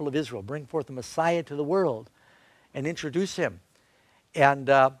Messiah, the people of Israel, bring forth the Messiah to the world and introduce him. And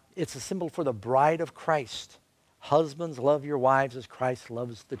it's a symbol for the bride of Christ. Husbands, love your wives as Christ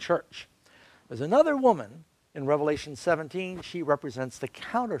loves the church. There's another woman in Revelation 17, she represents the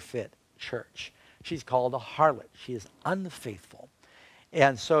counterfeit church. She's called a harlot. She is unfaithful.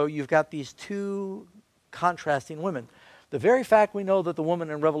 And so you've got these two contrasting women. The very fact we know that the woman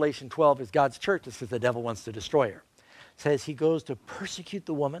in Revelation 12 is God's church is because the devil wants to destroy her. It says he goes to persecute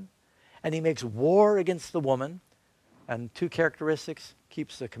the woman, and he makes war against the woman. And two characteristics,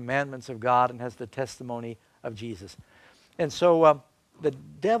 keeps the commandments of God and has the testimony of Jesus. And so the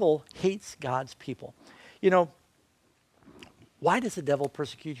devil hates God's people. You know, why does the devil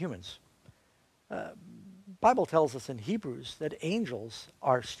persecute humans? Bible tells us in Hebrews that angels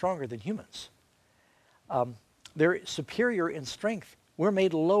are stronger than humans. They're superior in strength. We're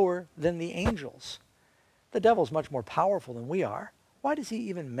made lower than the angels. The devil's much more powerful than we are. Why does he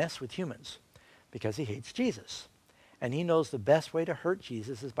even mess with humans? Because he hates Jesus. And he knows the best way to hurt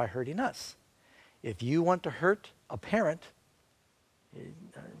Jesus is by hurting us. If you want to hurt a parent,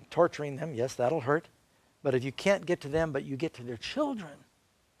 torturing them, yes, that'll hurt. But if you can't get to them, but you get to their children,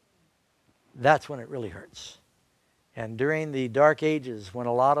 that's when it really hurts. And during the Dark Ages, when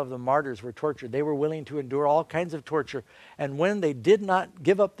a lot of the martyrs were tortured, they were willing to endure all kinds of torture. And when they did not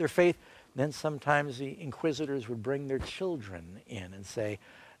give up their faith, then sometimes the inquisitors would bring their children in and say,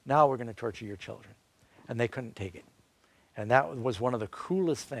 now we're going to torture your children. And they couldn't take it. And that was one of the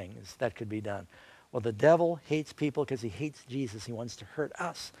cruelest things that could be done. Well, the devil hates people because he hates Jesus. He wants to hurt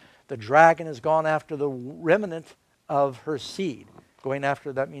us. The dragon has gone after the remnant of her seed. Going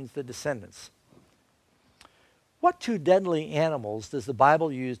after, that means the descendants. What two deadly animals does the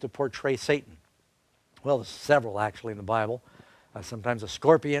Bible use to portray Satan? Well, there's several actually in the Bible. Sometimes a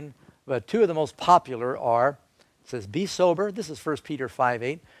scorpion. But two of the most popular are, it says, be sober. This is 1 Peter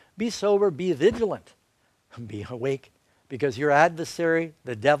 5:8. Be sober, be vigilant, be awake, because your adversary,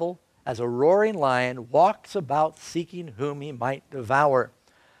 the devil, as a roaring lion, walks about seeking whom he might devour.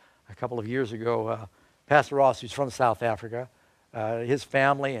 A couple of years ago, Pastor Ross, who's from South Africa, his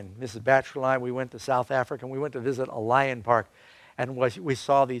family and Mrs. Batchelor and I, we went to South Africa and we went to visit a lion park. And we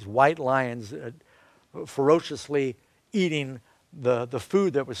saw these white lions ferociously eating the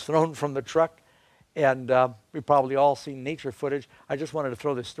food that was thrown from the truck. And we've probably all seen nature footage. I just wanted to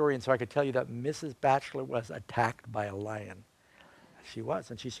throw this story in so I could tell you that Mrs. Batchelor was attacked by a lion. She was,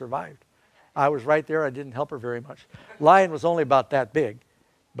 and she survived. I was right there. I didn't help her very much. Lion was only about that big.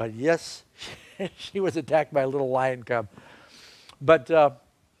 But yes, she was attacked by a little lion cub. But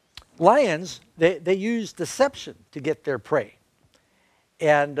lions, they use deception to get their prey.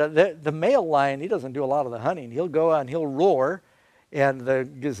 And the male lion, he doesn't do a lot of the hunting. He'll go out and he'll roar. And the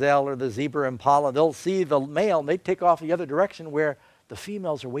gazelle or the zebra impala, they'll see the male, and they take off the other direction where the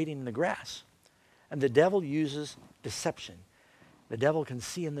females are waiting in the grass. And the devil uses deception. The devil can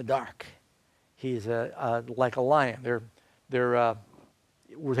see in the dark. He's like a lion.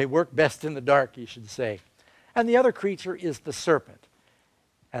 They work best in the dark, you should say. And the other creature is the serpent.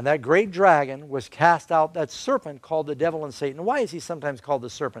 And that great dragon was cast out, that serpent called the devil and Satan. Why is he sometimes called the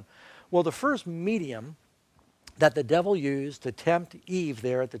serpent? Well, the first medium that the devil used to tempt Eve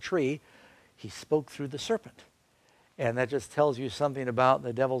there at the tree, he spoke through the serpent. And that just tells you something about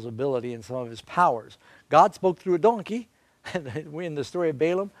the devil's ability and some of his powers. God spoke through a donkey. In the story of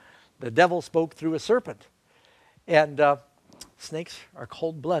Balaam, the devil spoke through a serpent. And snakes are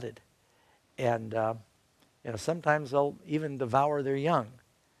cold-blooded. And sometimes they'll even devour their young.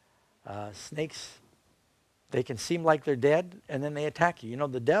 Snakes, they can seem like they're dead, and then they attack you. You know,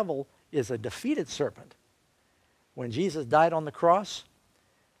 the devil is a defeated serpent. When Jesus died on the cross,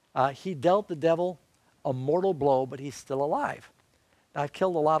 he dealt the devil a mortal blow, but he's still alive. Now, I've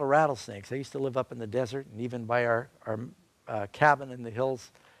killed a lot of rattlesnakes. I used to live up in the desert, and even by our cabin in the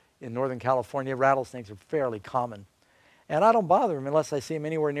hills in Northern California, rattlesnakes are fairly common. And I don't bother them unless I see them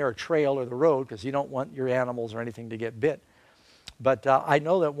anywhere near a trail or the road, because you don't want your animals or anything to get bit. But I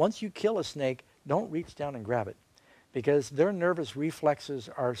know that once you kill a snake, don't reach down and grab it, because their nervous reflexes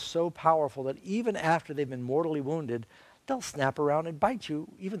are so powerful that even after they've been mortally wounded, they'll snap around and bite you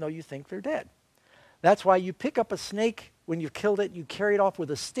even though you think they're dead. That's why you pick up a snake when you've killed it, you carry it off with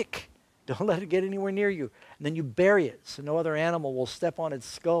a stick. Don't let it get anywhere near you. And then you bury it so no other animal will step on its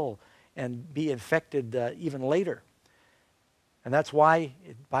skull and be infected even later. And that's why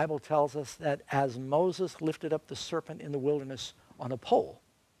the Bible tells us that as Moses lifted up the serpent in the wilderness on a pole,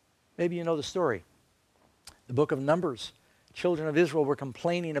 maybe you know the story. The book of Numbers, children of Israel were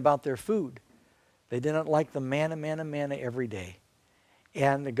complaining about their food. They didn't like the manna every day.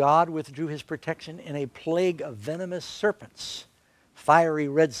 And God withdrew his protection in a plague of venomous serpents, fiery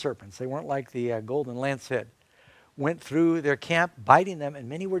red serpents. They weren't like the golden lancehead. Went through their camp, biting them, and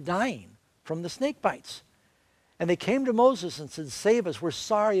many were dying from the snake bites. And they came to Moses and said, "Save us. We're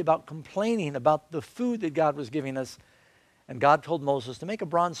sorry about complaining about the food that God was giving us." And God told Moses to make a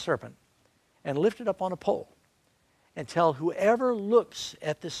bronze serpent and lift it up on a pole and tell whoever looks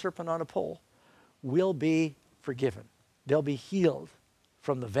at this serpent on a pole will be forgiven. They'll be healed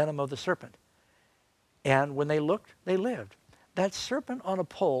from the venom of the serpent. And when they looked, they lived. That serpent on a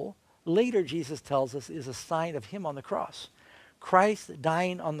pole, later Jesus tells us, is a sign of him on the cross. Christ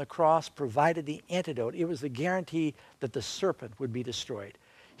dying on the cross provided the antidote. It was the guarantee that the serpent would be destroyed.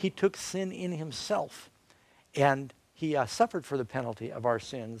 He took sin in himself, and he suffered for the penalty of our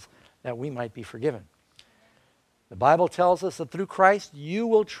sins that we might be forgiven. The Bible tells us that through Christ you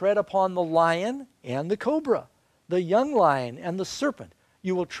will tread upon the lion and the cobra, the young lion and the serpent.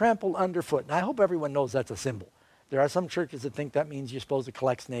 You will trample underfoot. And I hope everyone knows that's a symbol. There are some churches that think that means you're supposed to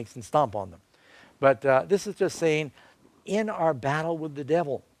collect snakes and stomp on them. But this is just saying, in our battle with the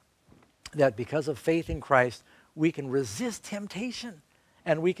devil, that because of faith in Christ, we can resist temptation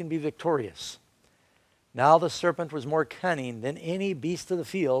and we can be victorious. Now the serpent was more cunning than any beast of the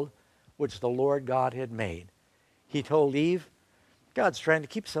field which the Lord God had made. He told Eve, God's trying to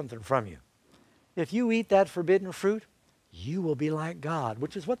keep something from you. If you eat that forbidden fruit, you will be like God,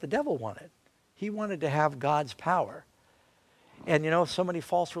 which is what the devil wanted. He wanted to have God's power. And you know, so many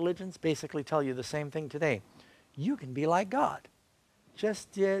false religions basically tell you the same thing today. You can be like God.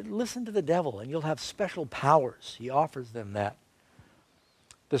 Just listen to the devil and you'll have special powers. He offers them that.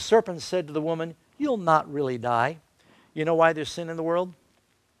 The serpent said to the woman, "You'll not really die." You know why there's sin in the world?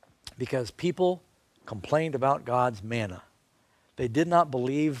 Because people complained about God's manna. They did not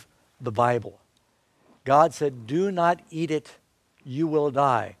believe the Bible. God said, "Do not eat it, you will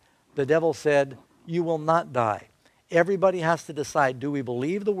die." The devil said, "You will not die." Everybody has to decide, do we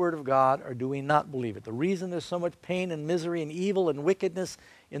believe the Word of God or do we not believe it? The reason there's so much pain and misery and evil and wickedness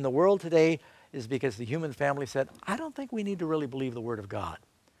in the world today is because the human family said, I don't think we need to really believe the Word of God.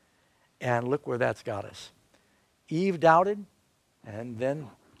 And look where that's got us. Eve doubted, and then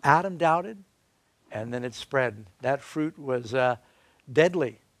Adam doubted, and then it spread. That fruit was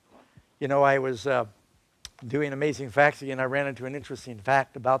deadly. You know, I was doing Amazing Facts again. I ran into an interesting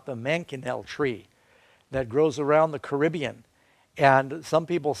fact about the mankinel tree. that grows around the Caribbean. And some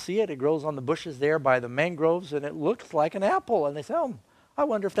people see it. It grows on the bushes there by the mangroves, and it looks like an apple. And they say, oh, I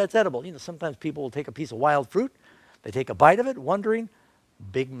wonder if that's edible. You know, sometimes people will take a piece of wild fruit. They take a bite of it, wondering,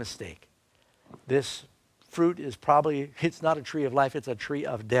 big mistake. This fruit is probably, it's not a tree of life, it's a tree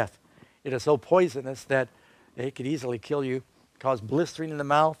of death. It is so poisonous that it could easily kill you, cause blistering in the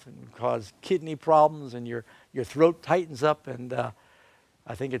mouth, and cause kidney problems, and your throat tightens up. And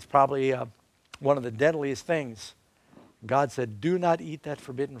I think it's probably one of the deadliest things. God said, do not eat that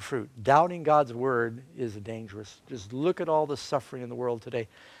forbidden fruit. Doubting God's word is dangerous. Just look at all the suffering in the world today.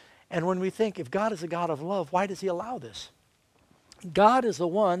 And when we think, if God is a God of love, why does he allow this? God is the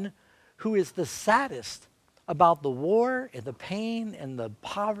one who is the saddest about the war and the pain and the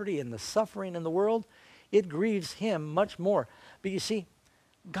poverty and the suffering in the world. It grieves him much more. But you see,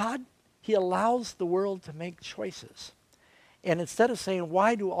 God, he allows the world to make choices. And instead of saying,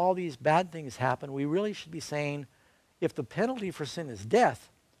 why do all these bad things happen, we really should be saying, if the penalty for sin is death,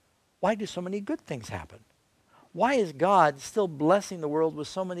 why do so many good things happen? Why is God still blessing the world with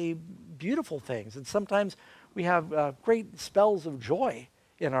so many beautiful things? And sometimes we have great spells of joy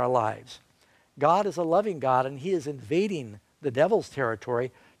in our lives. God is a loving God, and he is invading the devil's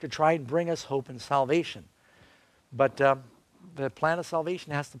territory to try and bring us hope and salvation. But the plan of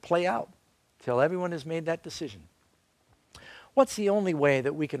salvation has to play out till everyone has made that decision. What's the only way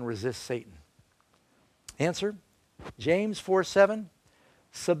that we can resist Satan? Answer, James 4:7,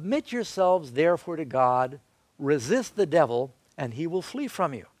 submit yourselves therefore to God, resist the devil, and he will flee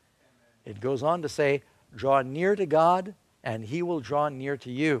from you. It goes on to say, draw near to God, and he will draw near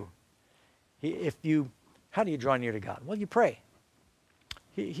to you. How do you draw near to God? Well, you pray.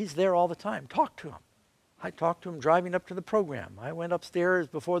 He's there all the time. Talk to him. I talked to him driving up to the program. I went upstairs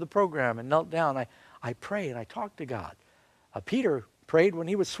before the program and knelt down. I pray and I talked to God. Peter prayed when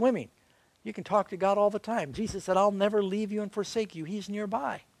he was swimming. You can talk to God all the time. Jesus said, I'll never leave you and forsake you. He's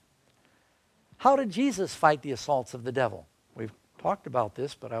nearby. How did Jesus fight the assaults of the devil? We've talked about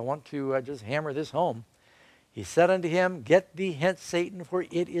this, but I want to just hammer this home. He said unto him, get thee hence, Satan, for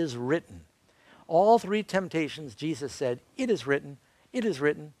it is written. All three temptations, Jesus said, it is written, it is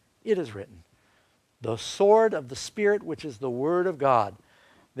written, it is written. The sword of the Spirit, which is the word of God.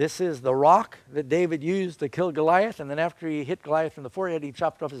 This is the rock that David used to kill Goliath, and then after he hit Goliath in the forehead, he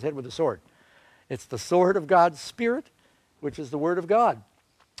chopped off his head with a sword. It's the sword of God's Spirit, which is the word of God.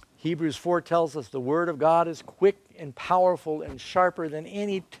 Hebrews 4 tells us the word of God is quick and powerful and sharper than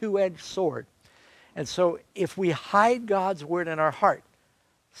any two-edged sword. And so if we hide God's word in our heart,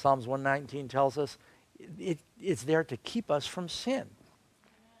 Psalms 119 tells us it's there to keep us from sin.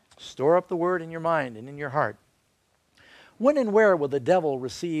 Store up the word in your mind and in your heart. When and where will the devil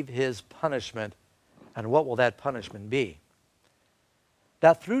receive his punishment, and what will that punishment be?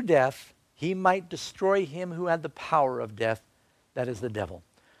 That through death he might destroy him who had the power of death, that is the devil.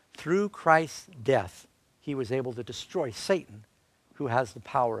 Through Christ's death, he was able to destroy Satan, who has the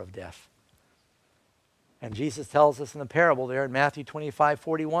power of death. And Jesus tells us in the parable there in Matthew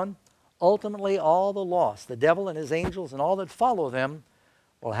 25:41, ultimately all the lost, the devil and his angels and all that follow them,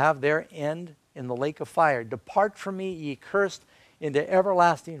 will have their end in the lake of fire. Depart from me, ye cursed, into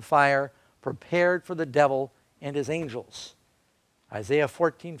everlasting fire, prepared for the devil and his angels. Isaiah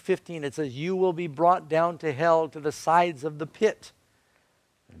 14:15, it says, you will be brought down to hell, to the sides of the pit.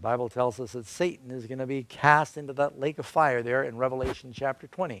 The Bible tells us that Satan is going to be cast into that lake of fire there in Revelation chapter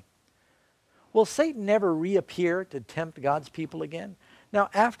 20. Will Satan never reappear to tempt God's people again? Now,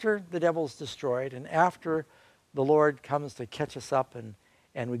 after the devil's destroyed and after the Lord comes to catch us up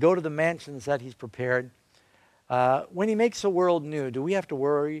and we go to the mansions that he's prepared, when he makes the world new, do we have to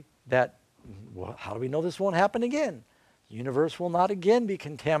worry that, well, how do we know this won't happen again? The universe will not again be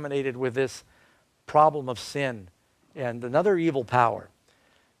contaminated with this problem of sin and another evil power.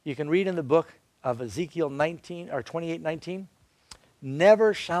 You can read in the book of Ezekiel 28:19,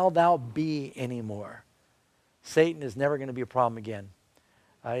 never shall thou be anymore. Satan is never going to be a problem again.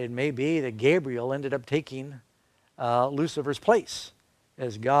 It may be that Gabriel ended up taking Lucifer's place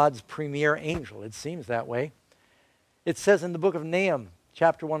as God's premier angel. It seems that way. It says in the book of Nahum,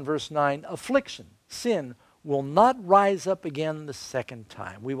 chapter 1, verse 9, affliction, sin, will not rise up again the second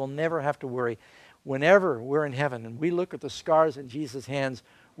time. We will never have to worry. Whenever we're in heaven and we look at the scars in Jesus' hands,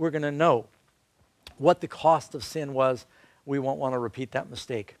 we're going to know what the cost of sin was. We won't want to repeat that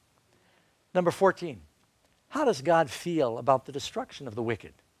mistake. Number 14, how does God feel about the destruction of the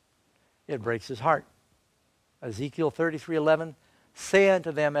wicked? It breaks his heart. Ezekiel 33:11, say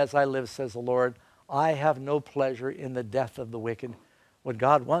unto them, as I live, says the Lord, I have no pleasure in the death of the wicked. What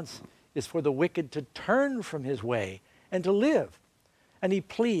God wants is for the wicked to turn from his way and to live. And he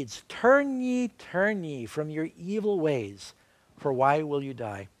pleads, turn ye from your evil ways, for why will you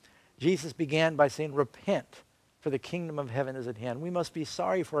die? Jesus began by saying, repent, for the kingdom of heaven is at hand. We must be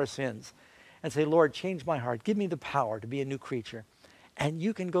sorry for our sins and say, Lord, change my heart. Give me the power to be a new creature. And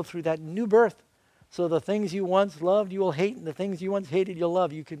you can go through that new birth. So the things you once loved, you will hate, and the things you once hated, you'll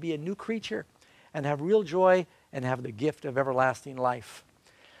love. You can be a new creature and have real joy and have the gift of everlasting life.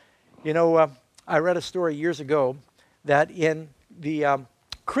 You know, I read a story years ago that in the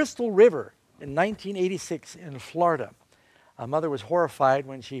Crystal River in 1986 in Florida, a mother was horrified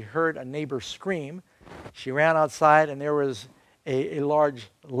when she heard a neighbor scream. She ran outside, and there was a large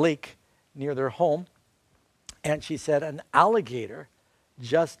lake near their home. And she said, an alligator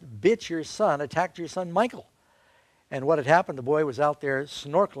just bit your son, attacked your son, Michael. And what had happened, the boy was out there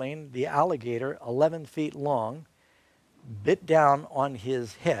snorkeling. The alligator, 11 feet long, bit down on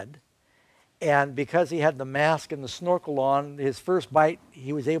his head. And because he had the mask and the snorkel on, his first bite,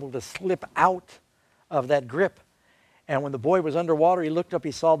 he was able to slip out of that grip. And when the boy was underwater, he looked up,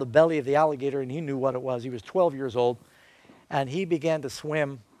 he saw the belly of the alligator, and he knew what it was. He was 12 years old. And he began to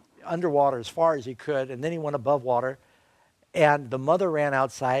swim underwater as far as he could, and then he went above water. And the mother ran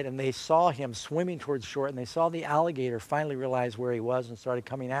outside, and they saw him swimming towards shore, and they saw the alligator finally realize where he was and started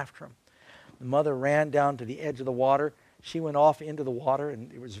coming after him. The mother ran down to the edge of the water. She went off into the water,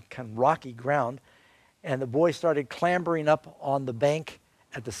 and it was kind of rocky ground. And the boy started clambering up on the bank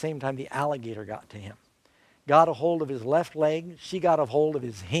at the same time the alligator got to him. Got a hold of his left leg. She got a hold of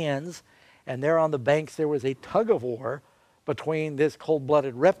his hands. And there on the banks, there was a tug-of-war between this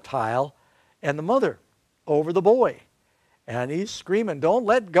cold-blooded reptile and the mother over the boy. And he's screaming, don't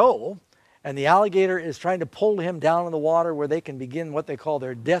let go. And the alligator is trying to pull him down in the water where they can begin what they call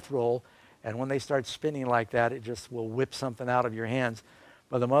their death roll. And when they start spinning like that, it just will whip something out of your hands.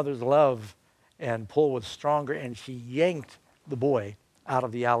 But the mother's love and pull was stronger, and she yanked the boy out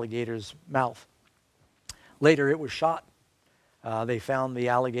of the alligator's mouth. Later, it was shot. They found the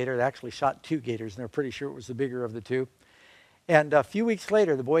alligator. They actually shot 2 gators, and they're pretty sure it was the bigger of the 2. And a few weeks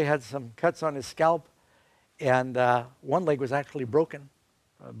later, the boy had some cuts on his scalp, and one leg was actually broken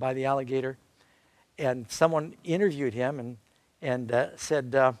by the alligator. And someone interviewed him and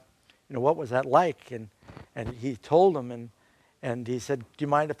said, you know, what was that like? And he told them, and he said, do you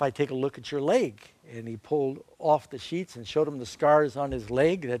mind if I take a look at your leg? And he pulled off the sheets and showed him the scars on his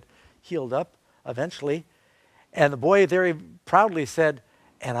leg that healed up eventually. And the boy very proudly said,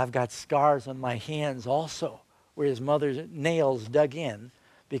 and I've got scars on my hands also, where his mother's nails dug in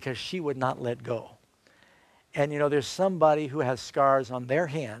because she would not let go. And you know, there's somebody who has scars on their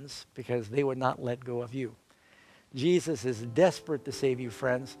hands because they would not let go of you. Jesus is desperate to save you,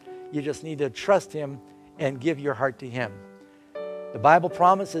 friends. You just need to trust him and give your heart to him. The Bible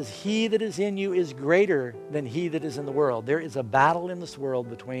promises he that is in you is greater than he that is in the world. There is a battle in this world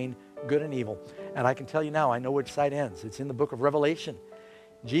between good and evil. And I can tell you now, I know which side ends. It's in the book of Revelation.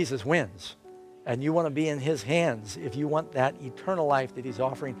 Jesus wins. And you want to be in his hands if you want that eternal life that he's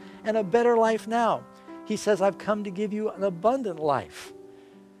offering and a better life now. He says, I've come to give you an abundant life.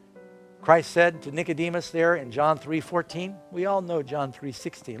 Christ said to Nicodemus there in John 3:14. We all know John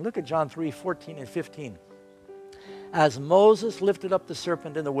 3:16. Look at John 3:14 and 15. As Moses lifted up the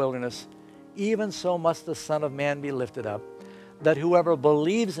serpent in the wilderness, even so must the Son of Man be lifted up, that whoever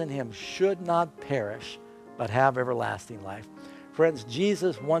believes in him should not perish, but have everlasting life. Friends,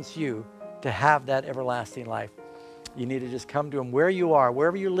 Jesus wants you to have that everlasting life. You need to just come to him where you are,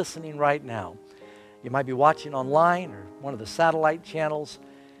 wherever you're listening right now. You might be watching online or one of the satellite channels,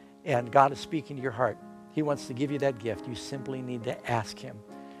 and God is speaking to your heart. He wants to give you that gift. You simply need to ask him.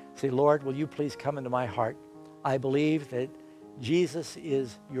 Say, Lord, will you please come into my heart? I believe that Jesus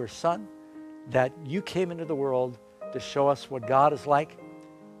is your son, that you came into the world to show us what God is like,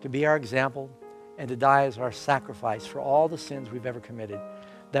 to be our example, and to die as our sacrifice for all the sins we've ever committed,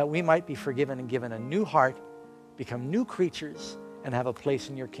 that we might be forgiven and given a new heart, become new creatures, and have a place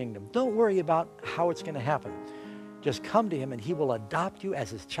in your kingdom. Don't worry about how it's going to happen. Just come to him and he will adopt you as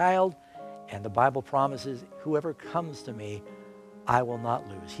his child. And the Bible promises, whoever comes to me, I will not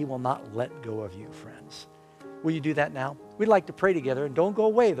lose. He will not let go of you, friends. Will you do that now? We'd like to pray together. And don't go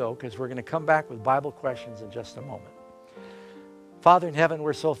away, though, because we're going to come back with Bible questions in just a moment. Father in heaven,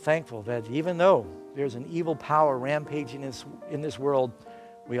 we're so thankful that even though there's an evil power rampaging in this world,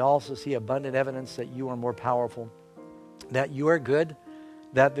 we also see abundant evidence that you are more powerful, that you are good,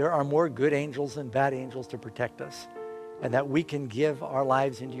 that there are more good angels than bad angels to protect us, and that we can give our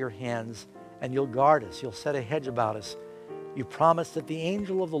lives into your hands, and you'll guard us. You'll set a hedge about us. You promise that the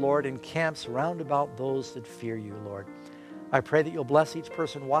angel of the Lord encamps round about those that fear you, Lord. I pray that you'll bless each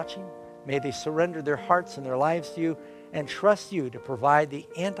person watching. May they surrender their hearts and their lives to you, and trust you to provide the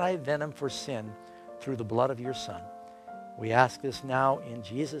anti-venom for sin through the blood of your Son. We ask this now in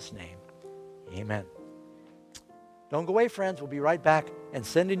Jesus' name. Amen. Don't go away, friends. We'll be right back, and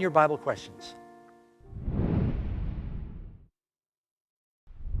send in your Bible questions.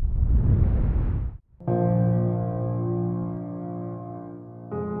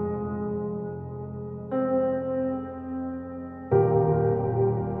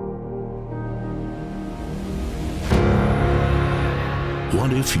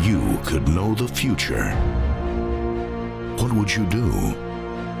 What if you could know the future? What would you do?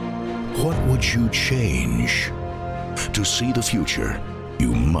 What would you change? To see the future,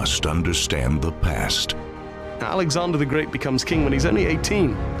 you must understand the past. Alexander the Great becomes king when he's only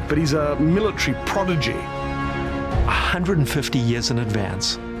 18, but he's a military prodigy. 150 years in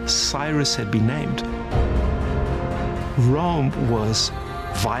advance, Cyrus had been named. Rome was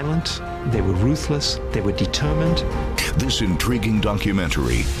violent, they were ruthless, they were determined. This intriguing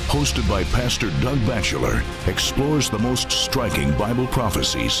documentary, hosted by Pastor Doug Batchelor, explores the most striking Bible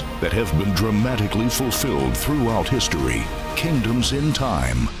prophecies that have been dramatically fulfilled throughout history. Kingdoms in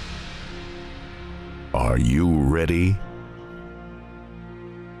Time. Are you ready?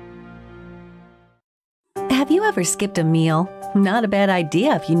 Have you ever skipped a meal? Not a bad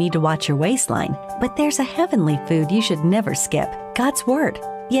idea if you need to watch your waistline. But there's a heavenly food you should never skip, God's Word.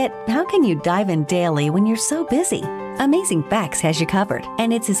 Yet, how can you dive in daily when you're so busy? Amazing Facts has you covered,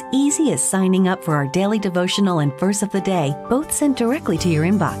 and it's as easy as signing up for our daily devotional and verse of the day, both sent directly to your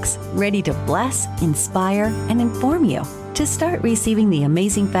inbox, ready to bless, inspire, and inform you. To start receiving the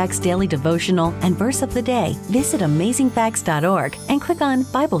Amazing Facts daily devotional and verse of the day, visit amazingfacts.org and click on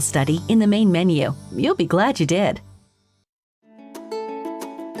Bible Study in the main menu. You'll be glad you did.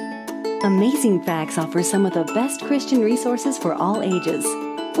 Amazing Facts offers some of the best Christian resources for all ages.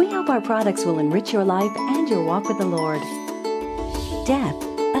 We hope our products will enrich your life and your walk with the Lord. Death,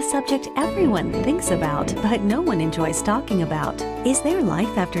 a subject everyone thinks about, but no one enjoys talking about. Is there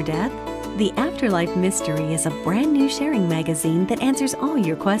life after death? The Afterlife Mystery is a brand new sharing magazine that answers all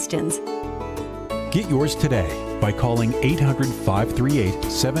your questions. Get yours today by calling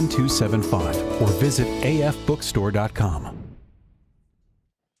 800-538-7275 or visit afbookstore.com.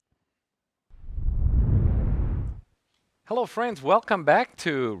 Hello, friends. Welcome back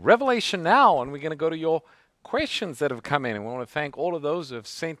to Revelation Now, and we're going to go to your questions that have come in. And we want to thank all of those who have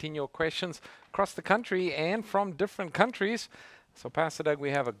sent in your questions across the country and from different countries. So, Pastor Doug,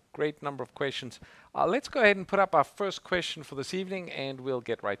 we have a great number of questions. Let's go ahead and put up our first question for this evening, and we'll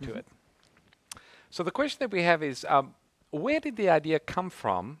get right to it. So the question that we have is, where did the idea come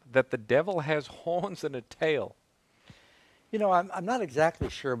from that the devil has horns and a tail? You know, I'm not exactly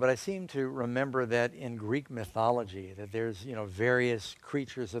sure, but I seem to remember that in Greek mythology that there's, various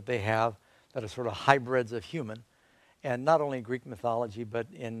creatures that they have that are sort of hybrids of human. And not only in Greek mythology, but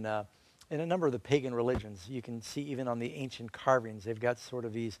in a number of the pagan religions. You can see even on the ancient carvings, they've got sort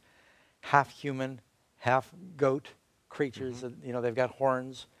of these half-human, half-goat creatures. That, they've got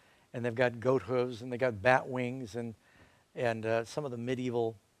horns, and they've got goat hooves, and they've got bat wings, and some of the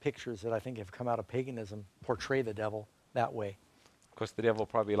medieval pictures that I think have come out of paganism portray the devil that way. Of course, the devil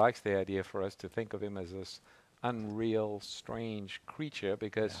probably likes the idea for us to think of him as this unreal, strange creature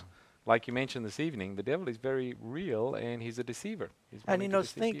because, like you mentioned this evening, the devil is very real and he's a deceiver. And he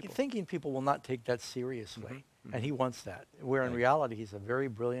knows thinking people will not take that seriously, and he wants that, where in reality he's a very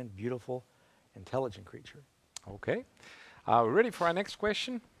brilliant, beautiful, intelligent creature. Okay. We're ready for our next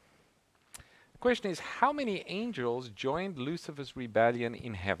question. The question is, how many angels joined Lucifer's rebellion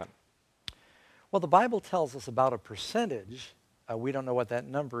in heaven? Well, the Bible tells us about a percentage. We don't know what that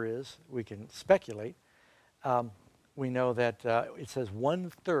number is. We can speculate. We know that it says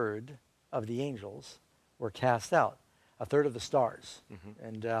 1/3 of the angels were cast out, 1/3 of the stars.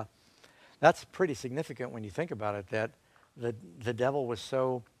 And that's pretty significant when you think about it, that the devil was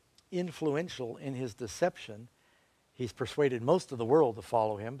so influential in his deception. He's persuaded most of the world to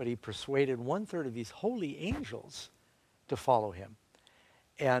follow him, but he persuaded 1/3 of these holy angels to follow him.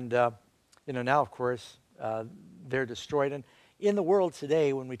 And now, of course, they're destroyed. And in the world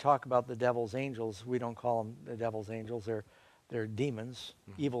today, when we talk about the devil's angels, we don't call them the devil's angels. They're demons,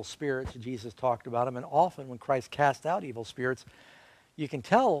 evil spirits. Jesus talked about them. And often when Christ cast out evil spirits, you can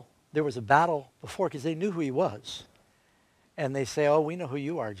tell there was a battle before because they knew who he was. And they say, oh, we know who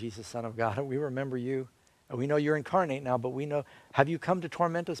you are, Jesus, Son of God. We remember you. And we know you're incarnate now, but we know, have you come to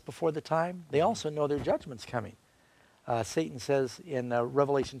torment us before the time? They also know their judgment's coming. Satan says in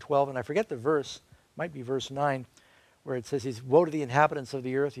Revelation 12, and I forget the verse, might be verse 9, where it says, woe to the inhabitants of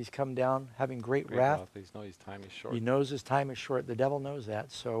the earth, he's come down having great wrath. He knows his time is short. He knows his time is short. The devil knows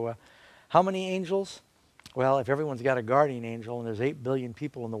that. So how many angels? Well, if everyone's got a guardian angel and there's 8 billion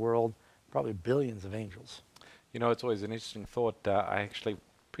people in the world, probably billions of angels. You know, it's always an interesting thought. I actually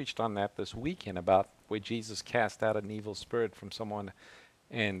preached on that this weekend about where Jesus cast out an evil spirit from someone,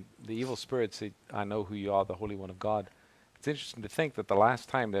 and the evil spirit said, I know who you are, the Holy One of God. It's interesting to think that the last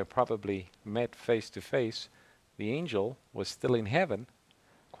time they probably met face to face, the angel was still in heaven,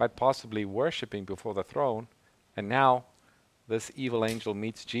 quite possibly worshiping before the throne, and now this evil angel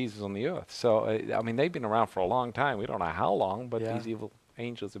meets Jesus on the earth. So, I mean, they've been around for a long time. We don't know how long, but these evil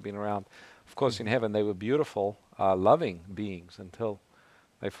angels have been around. Of course, in heaven, they were beautiful, loving beings until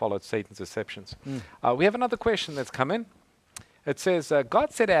they followed Satan's deceptions. We have another question that's come in. It says,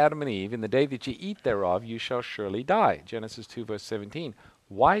 God said to Adam and Eve, in the day that you eat thereof, you shall surely die. Genesis 2, verse 17.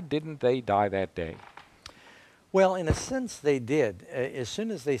 Why didn't they die that day? Well, in a sense, they did. As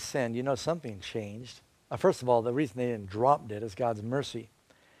soon as they sinned, you know, something changed. First of all, the reason they didn't drop dead is God's mercy.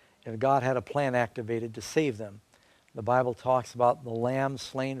 And God had a plan activated to save them. The Bible talks about the lamb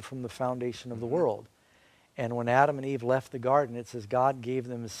slain from the foundation of the world. And when Adam and Eve left the garden, it says God gave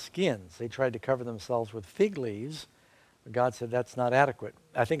them skins. They tried to cover themselves with fig leaves, but God said that's not adequate.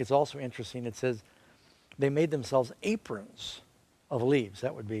 I think it's also interesting, it says they made themselves aprons of leaves.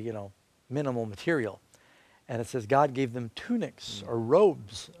 That would be, you know, minimal material. And it says God gave them tunics or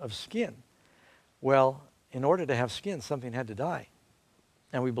robes of skin. Well, in order to have skin, something had to die.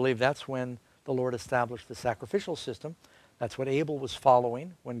 And we believe that's when the Lord established the sacrificial system. That's what Abel was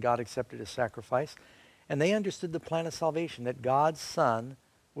following when God accepted his sacrifice. And they understood the plan of salvation, that God's Son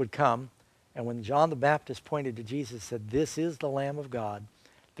would come. And when John the Baptist pointed to Jesus, said, this is the Lamb of God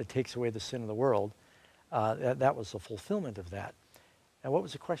that takes away the sin of the world, that was the fulfillment of that. And what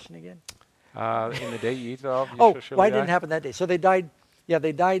was the question again? In the day you eat of, you oh, shall surely why die? didn't it happen that day? So they died,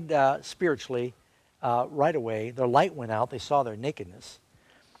 they died spiritually right away. Their light went out. They saw their nakedness.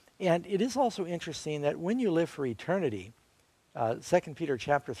 And it is also interesting that when you live for eternity, 2 Peter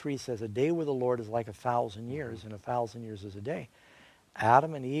chapter 3 says, a day with the Lord is like 1,000 years, and 1,000 years is a day.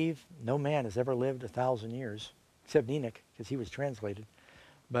 Adam and Eve, no man has ever lived 1,000 years, except Enoch, because he was translated.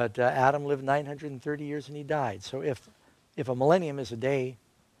 But Adam lived 930 years and he died. So if a millennium is a day,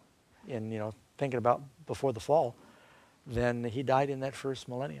 in, you know, thinking about before the fall, then he died in that first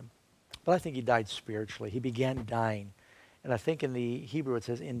millennium. But I think he died spiritually. He began dying. And I think in the Hebrew it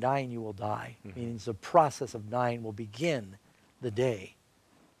says, in dying you will die. Meaning the process of dying will begin the day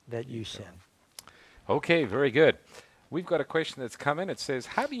that you sin. Okay, very good. We've got a question that's come in. It says,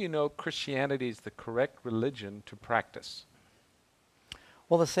 how do you know Christianity is the correct religion to practice?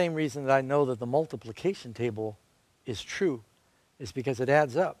 Well, the same reason that I know that the multiplication table is true is because it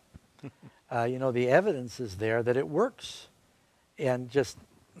adds up. You know, the evidence is there that it works. And just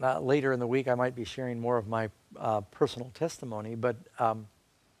later in the week, I might be sharing more of my personal testimony, but,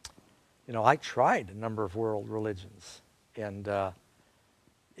 you know, I tried a number of world religions, and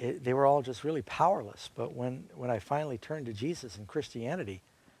they were all just really powerless. But when I finally turned to Jesus and Christianity,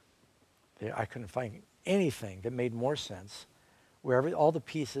 I couldn't find anything that made more sense, where all the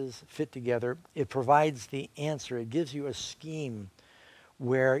pieces fit together. It provides the answer. It gives you a scheme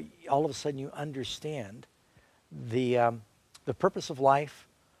where all of a sudden you understand the purpose of life.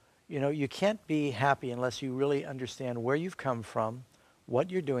 You know, you can't be happy unless you really understand where you've come from, what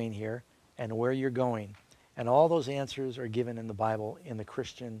you're doing here, and where you're going. And all those answers are given in the Bible, in the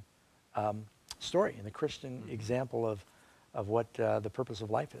Christian story, in the Christian example of what the purpose of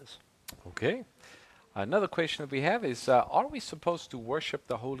life is. Okay. Another question that we have is, are we supposed to worship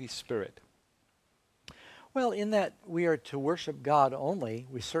the Holy Spirit? Well, in that we are to worship God only,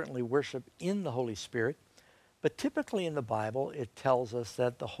 we certainly worship in the Holy Spirit. But typically in the Bible, it tells us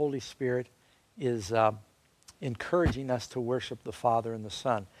that the Holy Spirit is encouraging us to worship the Father and the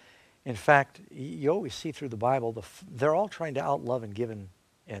Son. In fact, you always see through the Bible, they're all trying to outlove and give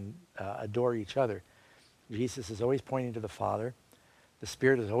and adore each other. Jesus is always pointing to the Father. The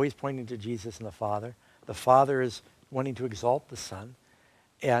Spirit is always pointing to Jesus and the Father. The Father is wanting to exalt the Son.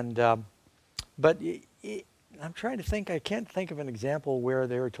 And but I'm trying to think, I can't think of an example where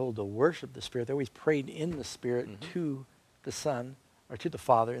they were told to worship the Spirit. They always prayed in the Spirit to the Son, or to the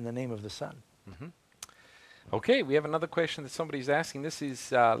Father in the name of the Son. Okay, we have another question that somebody's asking. This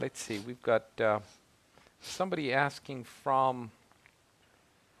is, let's see, we've got somebody asking from,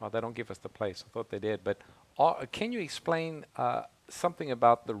 well, they don't give us the place. I thought they did, but can you explain something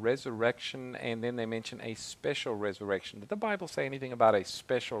about the resurrection, and then they mention a special resurrection? Did the Bible say anything about a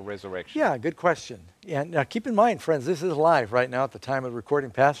special resurrection? Yeah, good question. And now keep in mind, friends, this is live right now at the time of recording.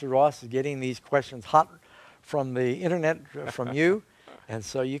 Pastor Ross is getting these questions hot from the internet, from you, and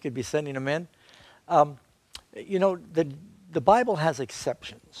so you could be sending them in. You know, the Bible has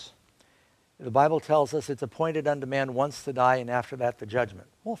exceptions. The Bible tells us it's appointed unto man once to die, and after that the judgment.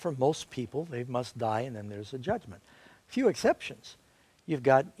 Well, for most people, they must die, and then there's a judgment. Few exceptions. You've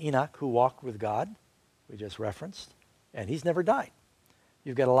got Enoch, who walked with God, we just referenced, and he's never died.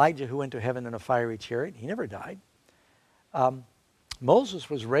 You've got Elijah, who went to heaven in a fiery chariot. He never died. Moses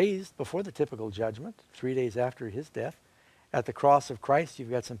was raised before the typical judgment, 3 days after his death. At the cross of Christ,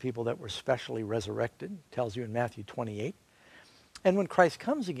 you've got some people that were specially resurrected, tells you in Matthew 28. And when Christ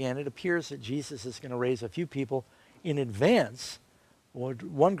comes again, it appears that Jesus is going to raise a few people in advance.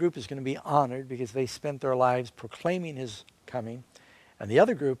 One group is going to be honored because they spent their lives proclaiming his coming, and the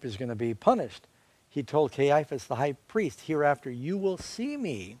other group is going to be punished. He told Caiaphas, the high priest, hereafter you will see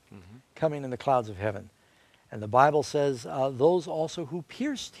me coming in the clouds of heaven. And the Bible says, those also who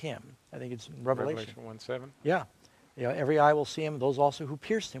pierced him. I think it's in Revelation. Revelation 1:7. Yeah. You know, every eye will see him. Those also who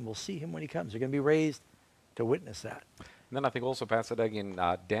pierced him will see him when he comes. They're going to be raised to witness that. And then I think also, Pastor Doug, in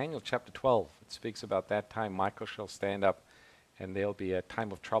Daniel chapter 12, it speaks about that time Michael shall stand up, and there'll be a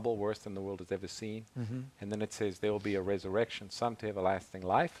time of trouble worse than the world has ever seen. And then it says there will be a resurrection, some to everlasting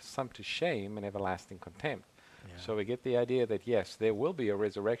life, some to shame and everlasting contempt. So we get the idea that, yes, there will be a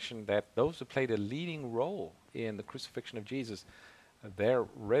resurrection, that those who played a leading role in the crucifixion of Jesus, they're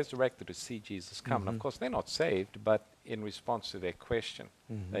resurrected to see Jesus come. And of course, they're not saved, but in response to their question,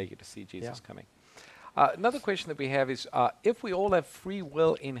 they get to see Jesus coming. Another question that we have is, if we all have free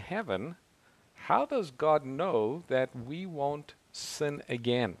will in heaven, how does God know that we won't sin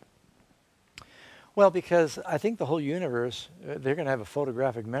again? Well, because I think the whole universe, they're going to have a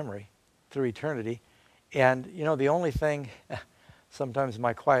photographic memory through eternity. And, you know, the only thing, sometimes in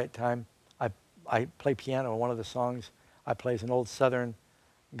my quiet time, I play piano, and one of the songs I play is an old Southern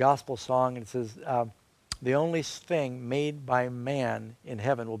gospel song, and it says, the only thing made by man in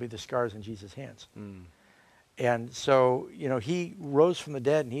heaven will be the scars in Jesus' hands. And so, you know, he rose from the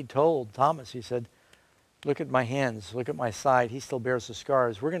dead, and he told Thomas, he said, look at my hands, look at my side. He still bears the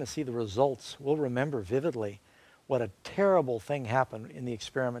scars. We're going to see the results. We'll remember vividly what a terrible thing happened in the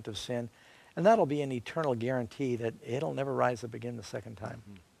experiment of sin. And that'll be an eternal guarantee that it'll never rise up again the second time.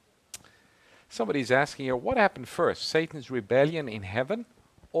 Somebody's asking here, what happened first, Satan's rebellion in heaven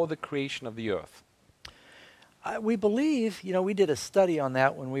or the creation of the earth? We believe, you know, we did a study on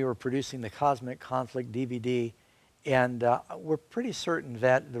that when we were producing the Cosmic Conflict DVD, and we're pretty certain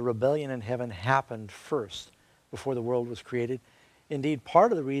that the rebellion in heaven happened first before the world was created. Indeed,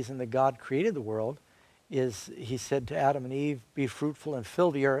 part of the reason that God created the world is he said to Adam and Eve, be fruitful and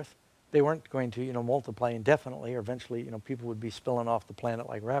fill the earth. They weren't going to, you know, multiply indefinitely, or eventually, you know, people would be spilling off the planet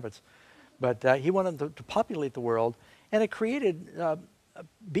like rabbits. But he wanted to populate the world, and it created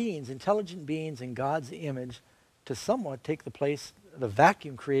beings, intelligent beings in God's image, to somewhat take the place, the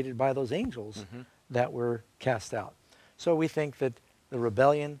vacuum created by those angels that were cast out. So we think that the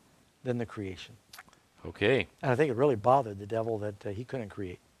rebellion, then the creation. Okay. And I think it really bothered the devil that he couldn't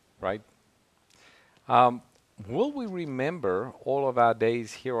create. Right. Will we remember all of our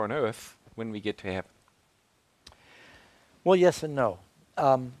days here on earth when we get to heaven? Well, yes and no.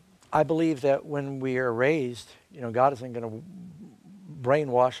 I believe that when we are raised, you know, God isn't going to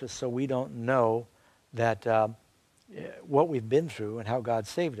brainwash us so we don't know that what we've been through and how God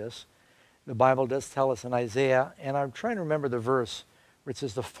saved us. The Bible does tell us in Isaiah, and I'm trying to remember the verse where it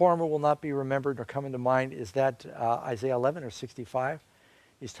says, the former will not be remembered nor come into mind. Is that Isaiah 11 or 65?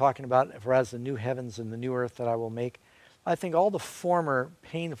 He's talking about, for as the new heavens and the new earth that I will make. I think all the former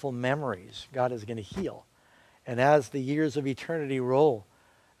painful memories God is going to heal. And as the years of eternity roll,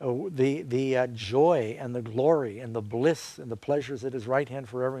 the joy and the glory and the bliss and the pleasures at his right hand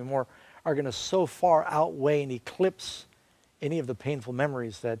forevermore are going to so far outweigh and eclipse any of the painful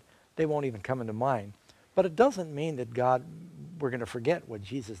memories that they won't even come into mind. But it doesn't mean that we're going to forget what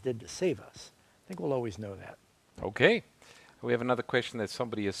Jesus did to save us. I think we'll always know that. Okay. We have another question that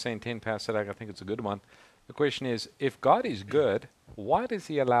somebody has sent in, Pastor Doug. I think it's a good one. The question is, if God is good, why does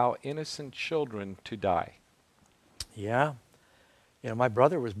he allow innocent children to die? Yeah. You know, my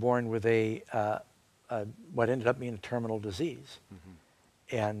brother was born with what ended up being a terminal disease.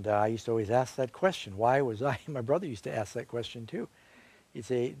 And I used to always ask that question. Why was I? My brother used to ask that question too. He'd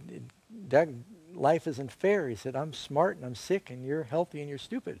say, Doug, life isn't fair. He said, I'm smart and I'm sick and you're healthy and you're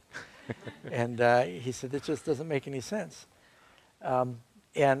stupid. And he said, it just doesn't make any sense.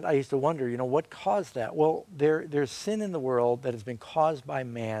 And I used to wonder, you know, what caused that? Well, there's sin in the world that has been caused by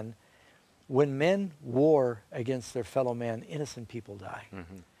man. When men war against their fellow man, innocent people die.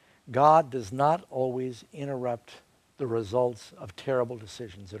 God does not always interrupt the results of terrible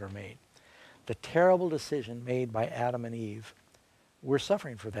decisions that are made. The terrible decision made by Adam and Eve, we're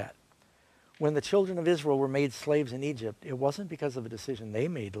suffering for that. When the children of Israel were made slaves in Egypt, it wasn't because of a decision they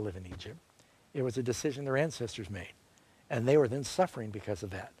made to live in Egypt. It was a decision their ancestors made. And they were then suffering because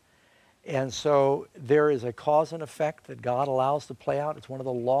of that. And so there is a cause and effect that God allows to play out. It's one of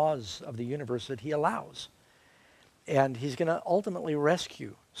the laws of the universe that he allows. And he's going to ultimately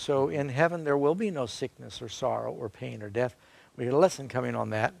rescue. So in heaven, there will be no sickness or sorrow or pain or death. We got a lesson coming on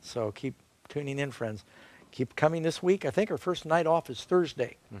that, so keep tuning in, friends. Keep coming this week. I think our first night off is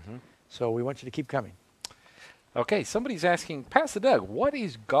Thursday. So we want you to keep coming. Okay, somebody's asking, Pastor Doug, what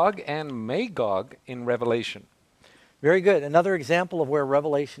is Gog and Magog in Revelation? Very good. Another example of where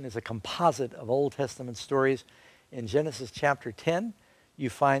Revelation is a composite of Old Testament stories. In Genesis chapter 10, you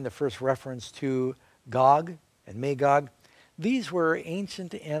find the first reference to Gog and Magog. These were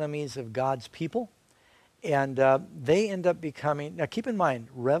ancient enemies of God's people, and they end up becoming, now keep in mind,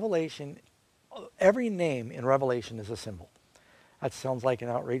 Revelation, every name in Revelation is a symbol. That sounds like an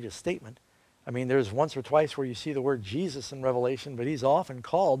outrageous statement. I mean, there's once or twice where you see the word Jesus in Revelation, but he's often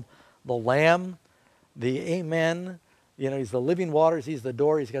called the Lamb, the Amen, you know, he's the living waters, he's the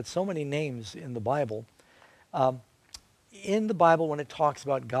door. He's got so many names in the Bible. In the Bible, when it talks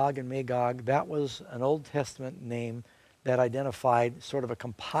about Gog and Magog, that was an Old Testament name that identified sort of a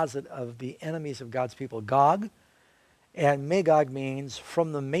composite of the enemies of God's people. Gog and Magog means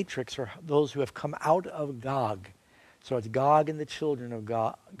from the matrix, or those who have come out of Gog. So it's Gog and the children of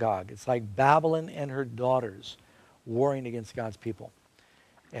Gog. It's like Babylon and her daughters warring against God's people.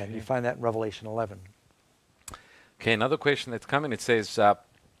 And you find that in Revelation 11. Okay, another question that's coming. It says,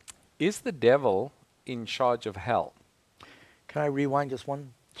 is the devil in charge of hell? Can I rewind just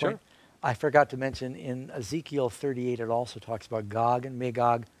one point? Sure. I forgot to mention in Ezekiel 38, it also talks about Gog and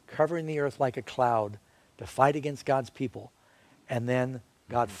Magog covering the earth like a cloud to fight against God's people. And then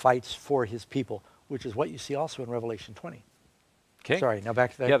God fights for his people, which is what you see also in Revelation 20. Okay. Sorry, now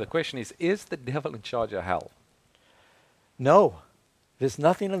back to that. Yeah, the question is the devil in charge of hell? No. There's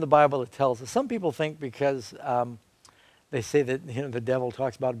nothing in the Bible that tells us. Some people think because they say that the devil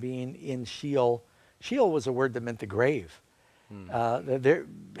talks about being in Sheol. Sheol was a word that meant the grave.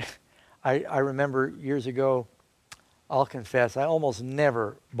 I remember years ago, I'll confess, I almost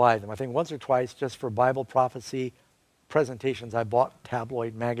never buy them. I think once or twice, just for Bible prophecy presentations, I bought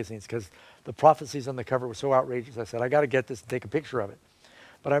tabloid magazines because the prophecies on the cover were so outrageous. I said, I got to get this and take a picture of it.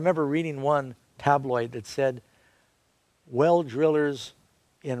 But I remember reading one tabloid that said, well drillers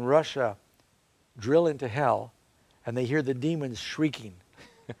in Russia drill into hell, and they hear the demons shrieking.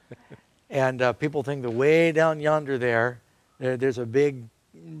 And people think that way down yonder there's a big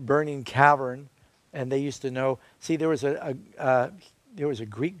burning cavern, and they used to know. See, there was a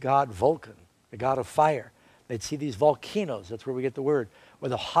Greek god, Vulcan, the god of fire. They'd see these volcanoes, that's where we get the word, where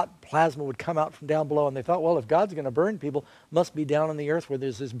the hot plasma would come out from down below, and they thought, well, if God's going to burn people, must be down on the earth where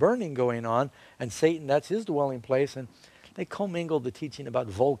there's this burning going on, and Satan, that's his dwelling place. And they commingled the teaching about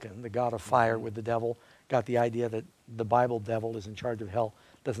Vulcan, the god of fire, with the devil, got the idea that the Bible devil is in charge of hell.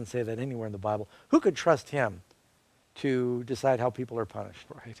 Doesn't say that anywhere in the Bible. Who could trust him to decide how people are punished?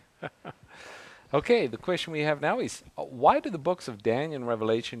 Right. Okay, the question we have now is, why do the books of Daniel and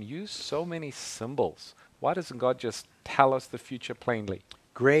Revelation use so many symbols? Why doesn't God just tell us the future plainly?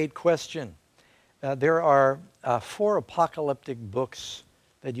 Great question. There are 4 apocalyptic books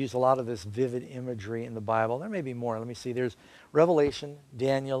that use a lot of this vivid imagery in the Bible. There may be more. Let me see. There's Revelation,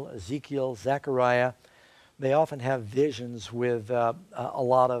 Daniel, Ezekiel, Zechariah. They often have visions with a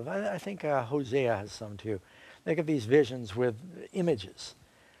lot of, I think Hosea has some too. They get these visions with images.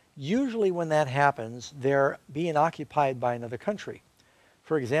 Usually when that happens, they're being occupied by another country.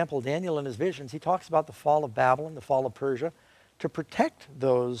 For example, Daniel in his visions, he talks about the fall of Babylon, the fall of Persia. To protect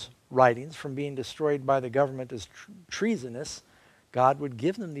those writings from being destroyed by the government as treasonous, God would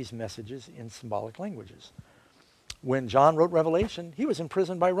give them these messages in symbolic languages. When John wrote Revelation, he was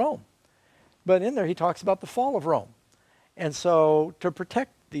imprisoned by Rome. But in there he talks about the fall of Rome. And so to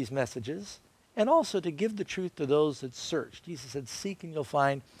protect these messages, and also to give the truth to those that search. Jesus said, seek and you'll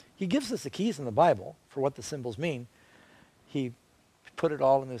find. He gives us the keys in the Bible for what the symbols mean. He put it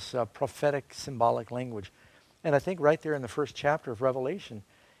all in this prophetic, symbolic language. And I think right there in the first chapter of Revelation,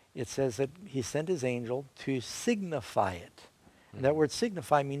 it says that he sent his angel to signify it. And that word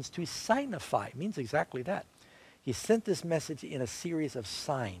signify means to signify. It means exactly that. He sent this message in a series of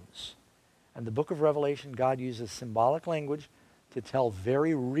signs. And the book of Revelation, God uses symbolic language to tell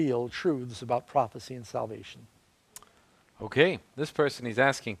very real truths about prophecy and salvation. Okay, this person is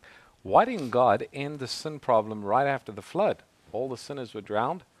asking, why didn't God end the sin problem right after the flood? All the sinners were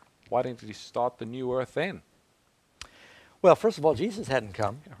drowned. Why didn't he start the new earth then? Well, first of all, Jesus hadn't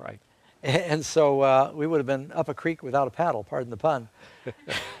come. Yeah, right. And so we would have been up a creek without a paddle, pardon the pun,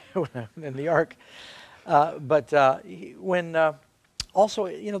 in the ark. When also,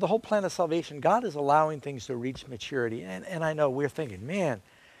 you know, the whole plan of salvation, God is allowing things to reach maturity. And I know we're thinking, man,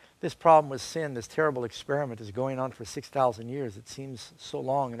 this problem with sin, this terrible experiment is going on for 6,000 years. It seems so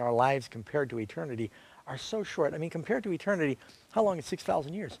long, and our lives compared to eternity are so short. I mean, compared to eternity, how long is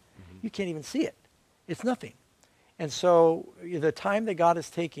 6,000 years? You can't even see it. It's nothing. And so the time that God is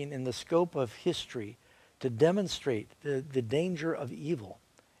taking in the scope of history to demonstrate the danger of evil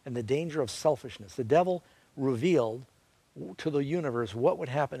and the danger of selfishness. The devil revealed to the universe what would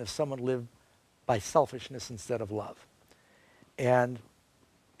happen if someone lived by selfishness instead of love. And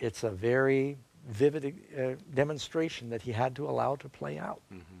it's a very vivid demonstration that he had to allow to play out.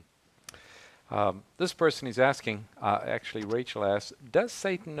 This person is asking, actually Rachel asks, does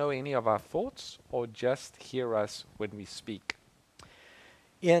Satan know any of our thoughts or just hear us when we speak?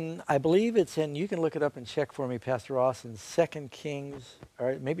 I believe it's in, you can look it up and check for me, Pastor Ross, in 2 Kings,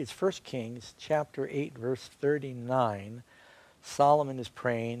 or maybe it's 1 Kings, chapter 8, verse 39. Solomon is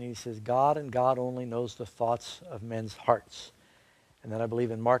praying, and he says, God and God only knows the thoughts of men's hearts. And then I believe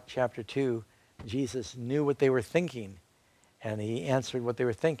in Mark chapter 2, Jesus knew what they were thinking, and he answered what they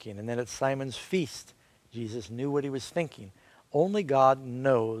were thinking. And then at Simon's feast, Jesus knew what he was thinking. Only God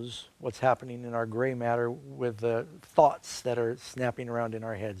knows what's happening in our gray matter with the thoughts that are snapping around in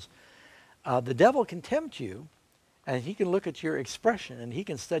our heads. The devil can tempt you, and he can look at your expression, and he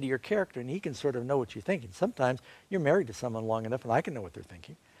can study your character, and he can sort of know what you're thinking. Sometimes you're married to someone long enough, and I can know what they're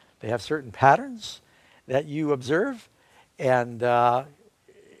thinking. They have certain patterns that you observe, and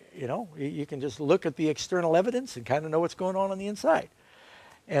you know, you can just look at the external evidence and kind of know what's going on the inside.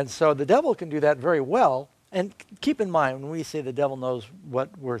 And so the devil can do that very well. And keep in mind, when we say the devil knows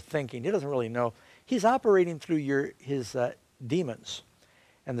what we're thinking, he doesn't really know. He's operating through his demons.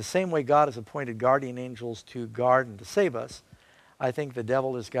 And the same way God has appointed guardian angels to guard and to save us, I think the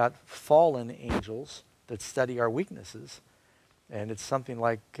devil has got fallen angels that study our weaknesses. And it's something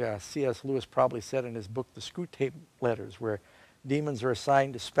like C.S. Lewis probably said in his book, The Screwtape Letters, where demons are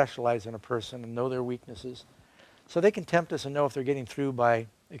assigned to specialize in a person and know their weaknesses. So they can tempt us and know if they're getting through by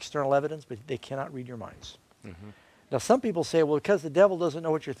external evidence, but they cannot read your minds. Now, some people say, well, because the devil doesn't know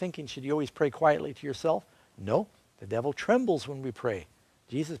what you're thinking, should you always pray quietly to yourself? No, the devil trembles when we pray.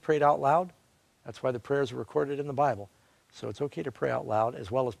 Jesus prayed out loud. That's why the prayers are recorded in the Bible. So it's okay to pray out loud as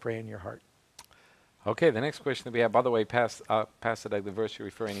well as pray in your heart. Okay, the next question that we have, by the way, Pastor Doug, the verse you're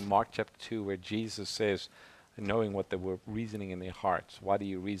referring in Mark chapter 2, where Jesus says, knowing what they were reasoning in their hearts. Why do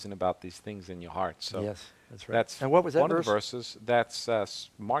you reason about these things in your heart? So yes, that's right. That's and what was that one verse? Of the verses. That's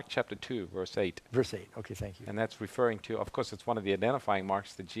Mark chapter 2, verse 8. Verse 8. Okay, thank you. And that's referring to, of course, it's one of the identifying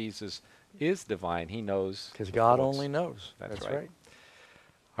marks that Jesus is divine. He knows. Because God only knows. That's right.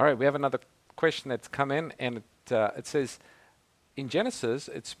 All right, we have another question that's come in, and it says, in Genesis,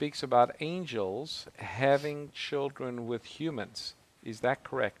 it speaks about angels having children with humans. Is that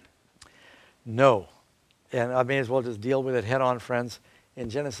correct? No. And I may as well just deal with it head on, friends. In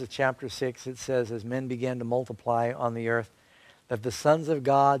Genesis chapter 6, it says, as men began to multiply on the earth, that the sons of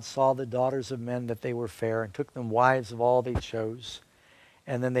God saw the daughters of men, that they were fair, and took them wives of all they chose.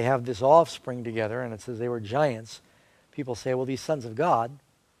 And then they have this offspring together, and it says they were giants. People say, well, these sons of God,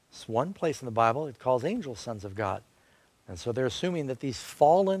 it's one place in the Bible, it calls angels sons of God. And so they're assuming that these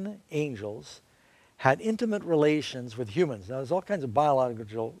fallen angels had intimate relations with humans. Now, there's all kinds of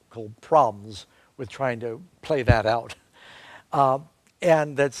biological problems with trying to play that out.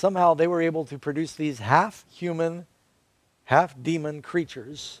 And that somehow they were able to produce these half-human, half-demon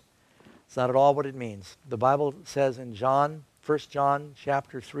creatures. It's not at all what it means. The Bible says in 1 John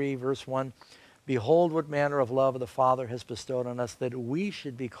chapter 3, verse 1, behold what manner of love the Father has bestowed on us, that we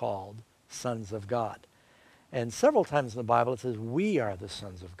should be called sons of God. And several times in the Bible it says we are the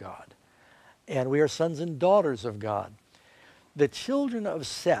sons of God. And we are sons and daughters of God. The children of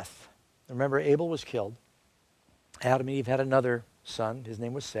Seth, remember Abel was killed. Adam and Eve had another son. His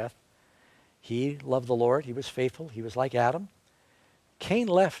name was Seth. He loved the Lord. He was faithful. He was like Adam. Cain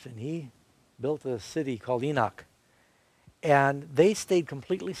left and he built a city called Enoch. And they stayed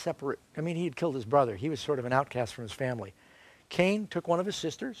completely separate. I mean, he had killed his brother. He was sort of an outcast from his family. Cain took one of his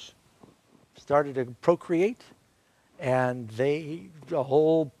sisters, started to procreate, and a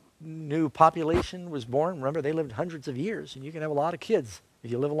whole new population was born. Remember, they lived hundreds of years, and you can have a lot of kids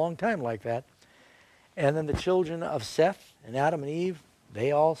if you live a long time like that. And then the children of Seth and Adam and Eve,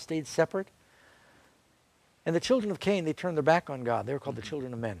 they all stayed separate. And the children of Cain, they turned their back on God. They were called the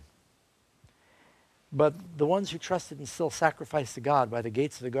children of men. But the ones who trusted and still sacrificed to God by the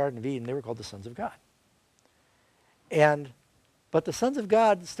gates of the Garden of Eden, they were called the sons of God. But the sons of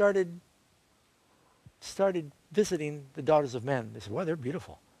God started visiting the daughters of men. They said, well, they're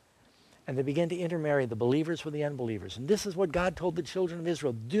beautiful. and they began to intermarry the believers with the unbelievers. And this is what God told the children of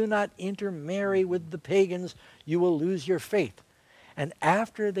Israel: do not intermarry with the pagans, you will lose your faith. And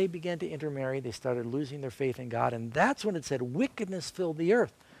after they began to intermarry, they started losing their faith in God, and that's when it said wickedness filled the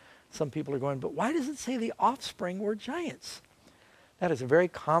earth. Some people are going, but why does it say the offspring were giants? That is a very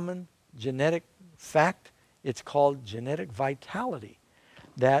common genetic fact. It's called genetic vitality,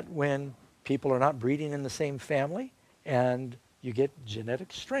 that when people are not breeding in the same family, and you get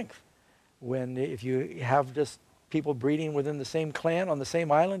genetic strength. If you have just people breeding within the same clan on the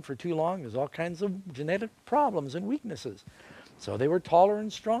same island for too long, there's all kinds of genetic problems and weaknesses. So they were taller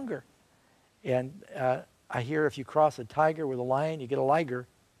and stronger. And I hear if you cross a tiger with a lion, you get a liger,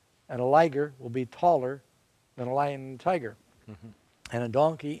 and a liger will be taller than a lion and a tiger. Mm-hmm. And a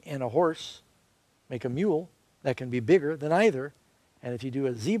donkey and a horse make a mule that can be bigger than either. And if you do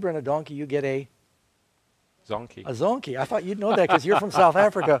a zebra and a donkey, you get a Zonky. A zonky. I thought you'd know that because you're from South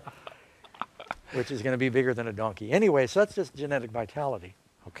Africa, which is going to be bigger than a donkey. Anyway, so that's just genetic vitality.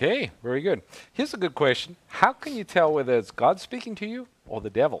 Okay, very good. Here's a good question. How can you tell whether it's God speaking to you or the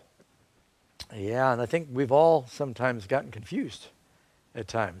devil? Yeah, and I think we've all sometimes gotten confused at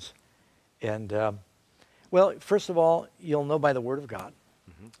times. And, well, first of all, you'll know by the Word of God.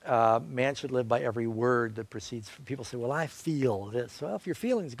 Man should live by every word that proceeds from. People say, well, I feel this. Well, if your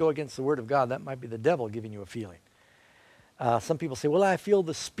feelings go against the Word of God, that might be the devil giving you a feeling. Some people say, well, I feel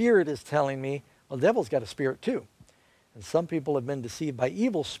the Spirit is telling me. Well, the devil's got a spirit too. And some people have been deceived by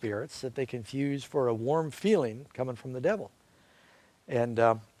evil spirits that they confuse for a warm feeling coming from the devil. And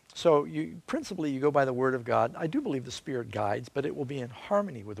so principally you go by the Word of God. I do believe the Spirit guides, but it will be in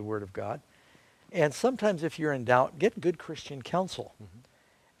harmony with the Word of God. And sometimes if you're in doubt, get good Christian counsel.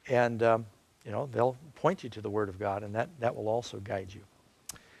 And, you know, they'll point you to the Word of God, and that will also guide you.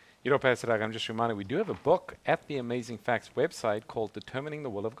 You know, Pastor Doug, I'm just reminded we do have a book at the Amazing Facts website called Determining the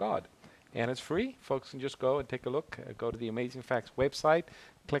Will of God. And it's free. Folks can just go and take a look. Go to the Amazing Facts website,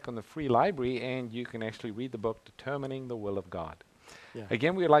 click on the free library, and you can actually read the book, Determining the Will of God. Yeah.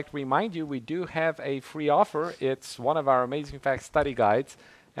 Again, we'd like to remind you we do have a free offer. It's one of our Amazing Facts study guides,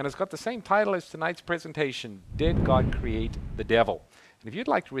 and it's got the same title as tonight's presentation, Did God Create the Devil? And if you'd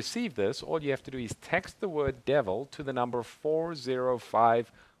like to receive this, all you have to do is text the word devil to the number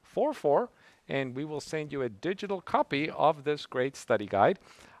 40544, and we will send you a digital copy of this great study guide.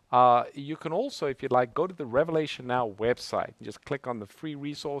 You can also, if you'd like, go to the Revelation Now website and just click on the free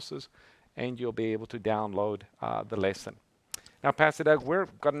resources, and you'll be able to download the lesson. Now, Pastor Doug, we've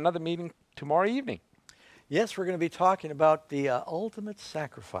got another meeting tomorrow evening. Yes, we're going to be talking about the ultimate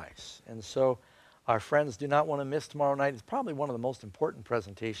sacrifice. And so our friends do not want to miss tomorrow night. It's probably one of the most important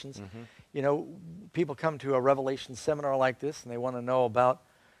presentations. You know, people come to a Revelation seminar like this, and they want to know about,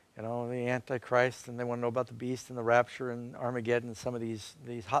 you know, the Antichrist, and they want to know about the beast and the rapture and Armageddon and some of these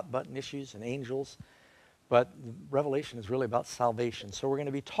hot-button issues and angels. But Revelation is really about salvation. So we're going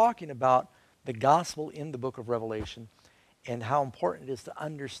to be talking about the gospel in the book of Revelation and how important it is to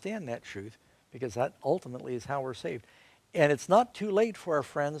understand that truth, because that ultimately is how we're saved. And it's not too late for our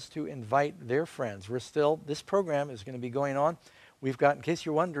friends to invite their friends. This program is going to be going on. We've got, in case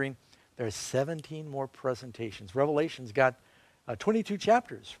you're wondering, there's 17 more presentations. Revelation's got 22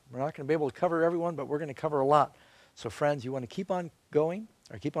 chapters. We're not going to be able to cover everyone, but we're going to cover a lot. So friends, you want to keep on going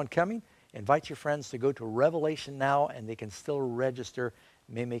or keep on coming, invite your friends to go to Revelation Now, and they can still register.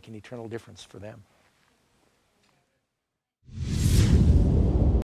 It may make an eternal difference for them.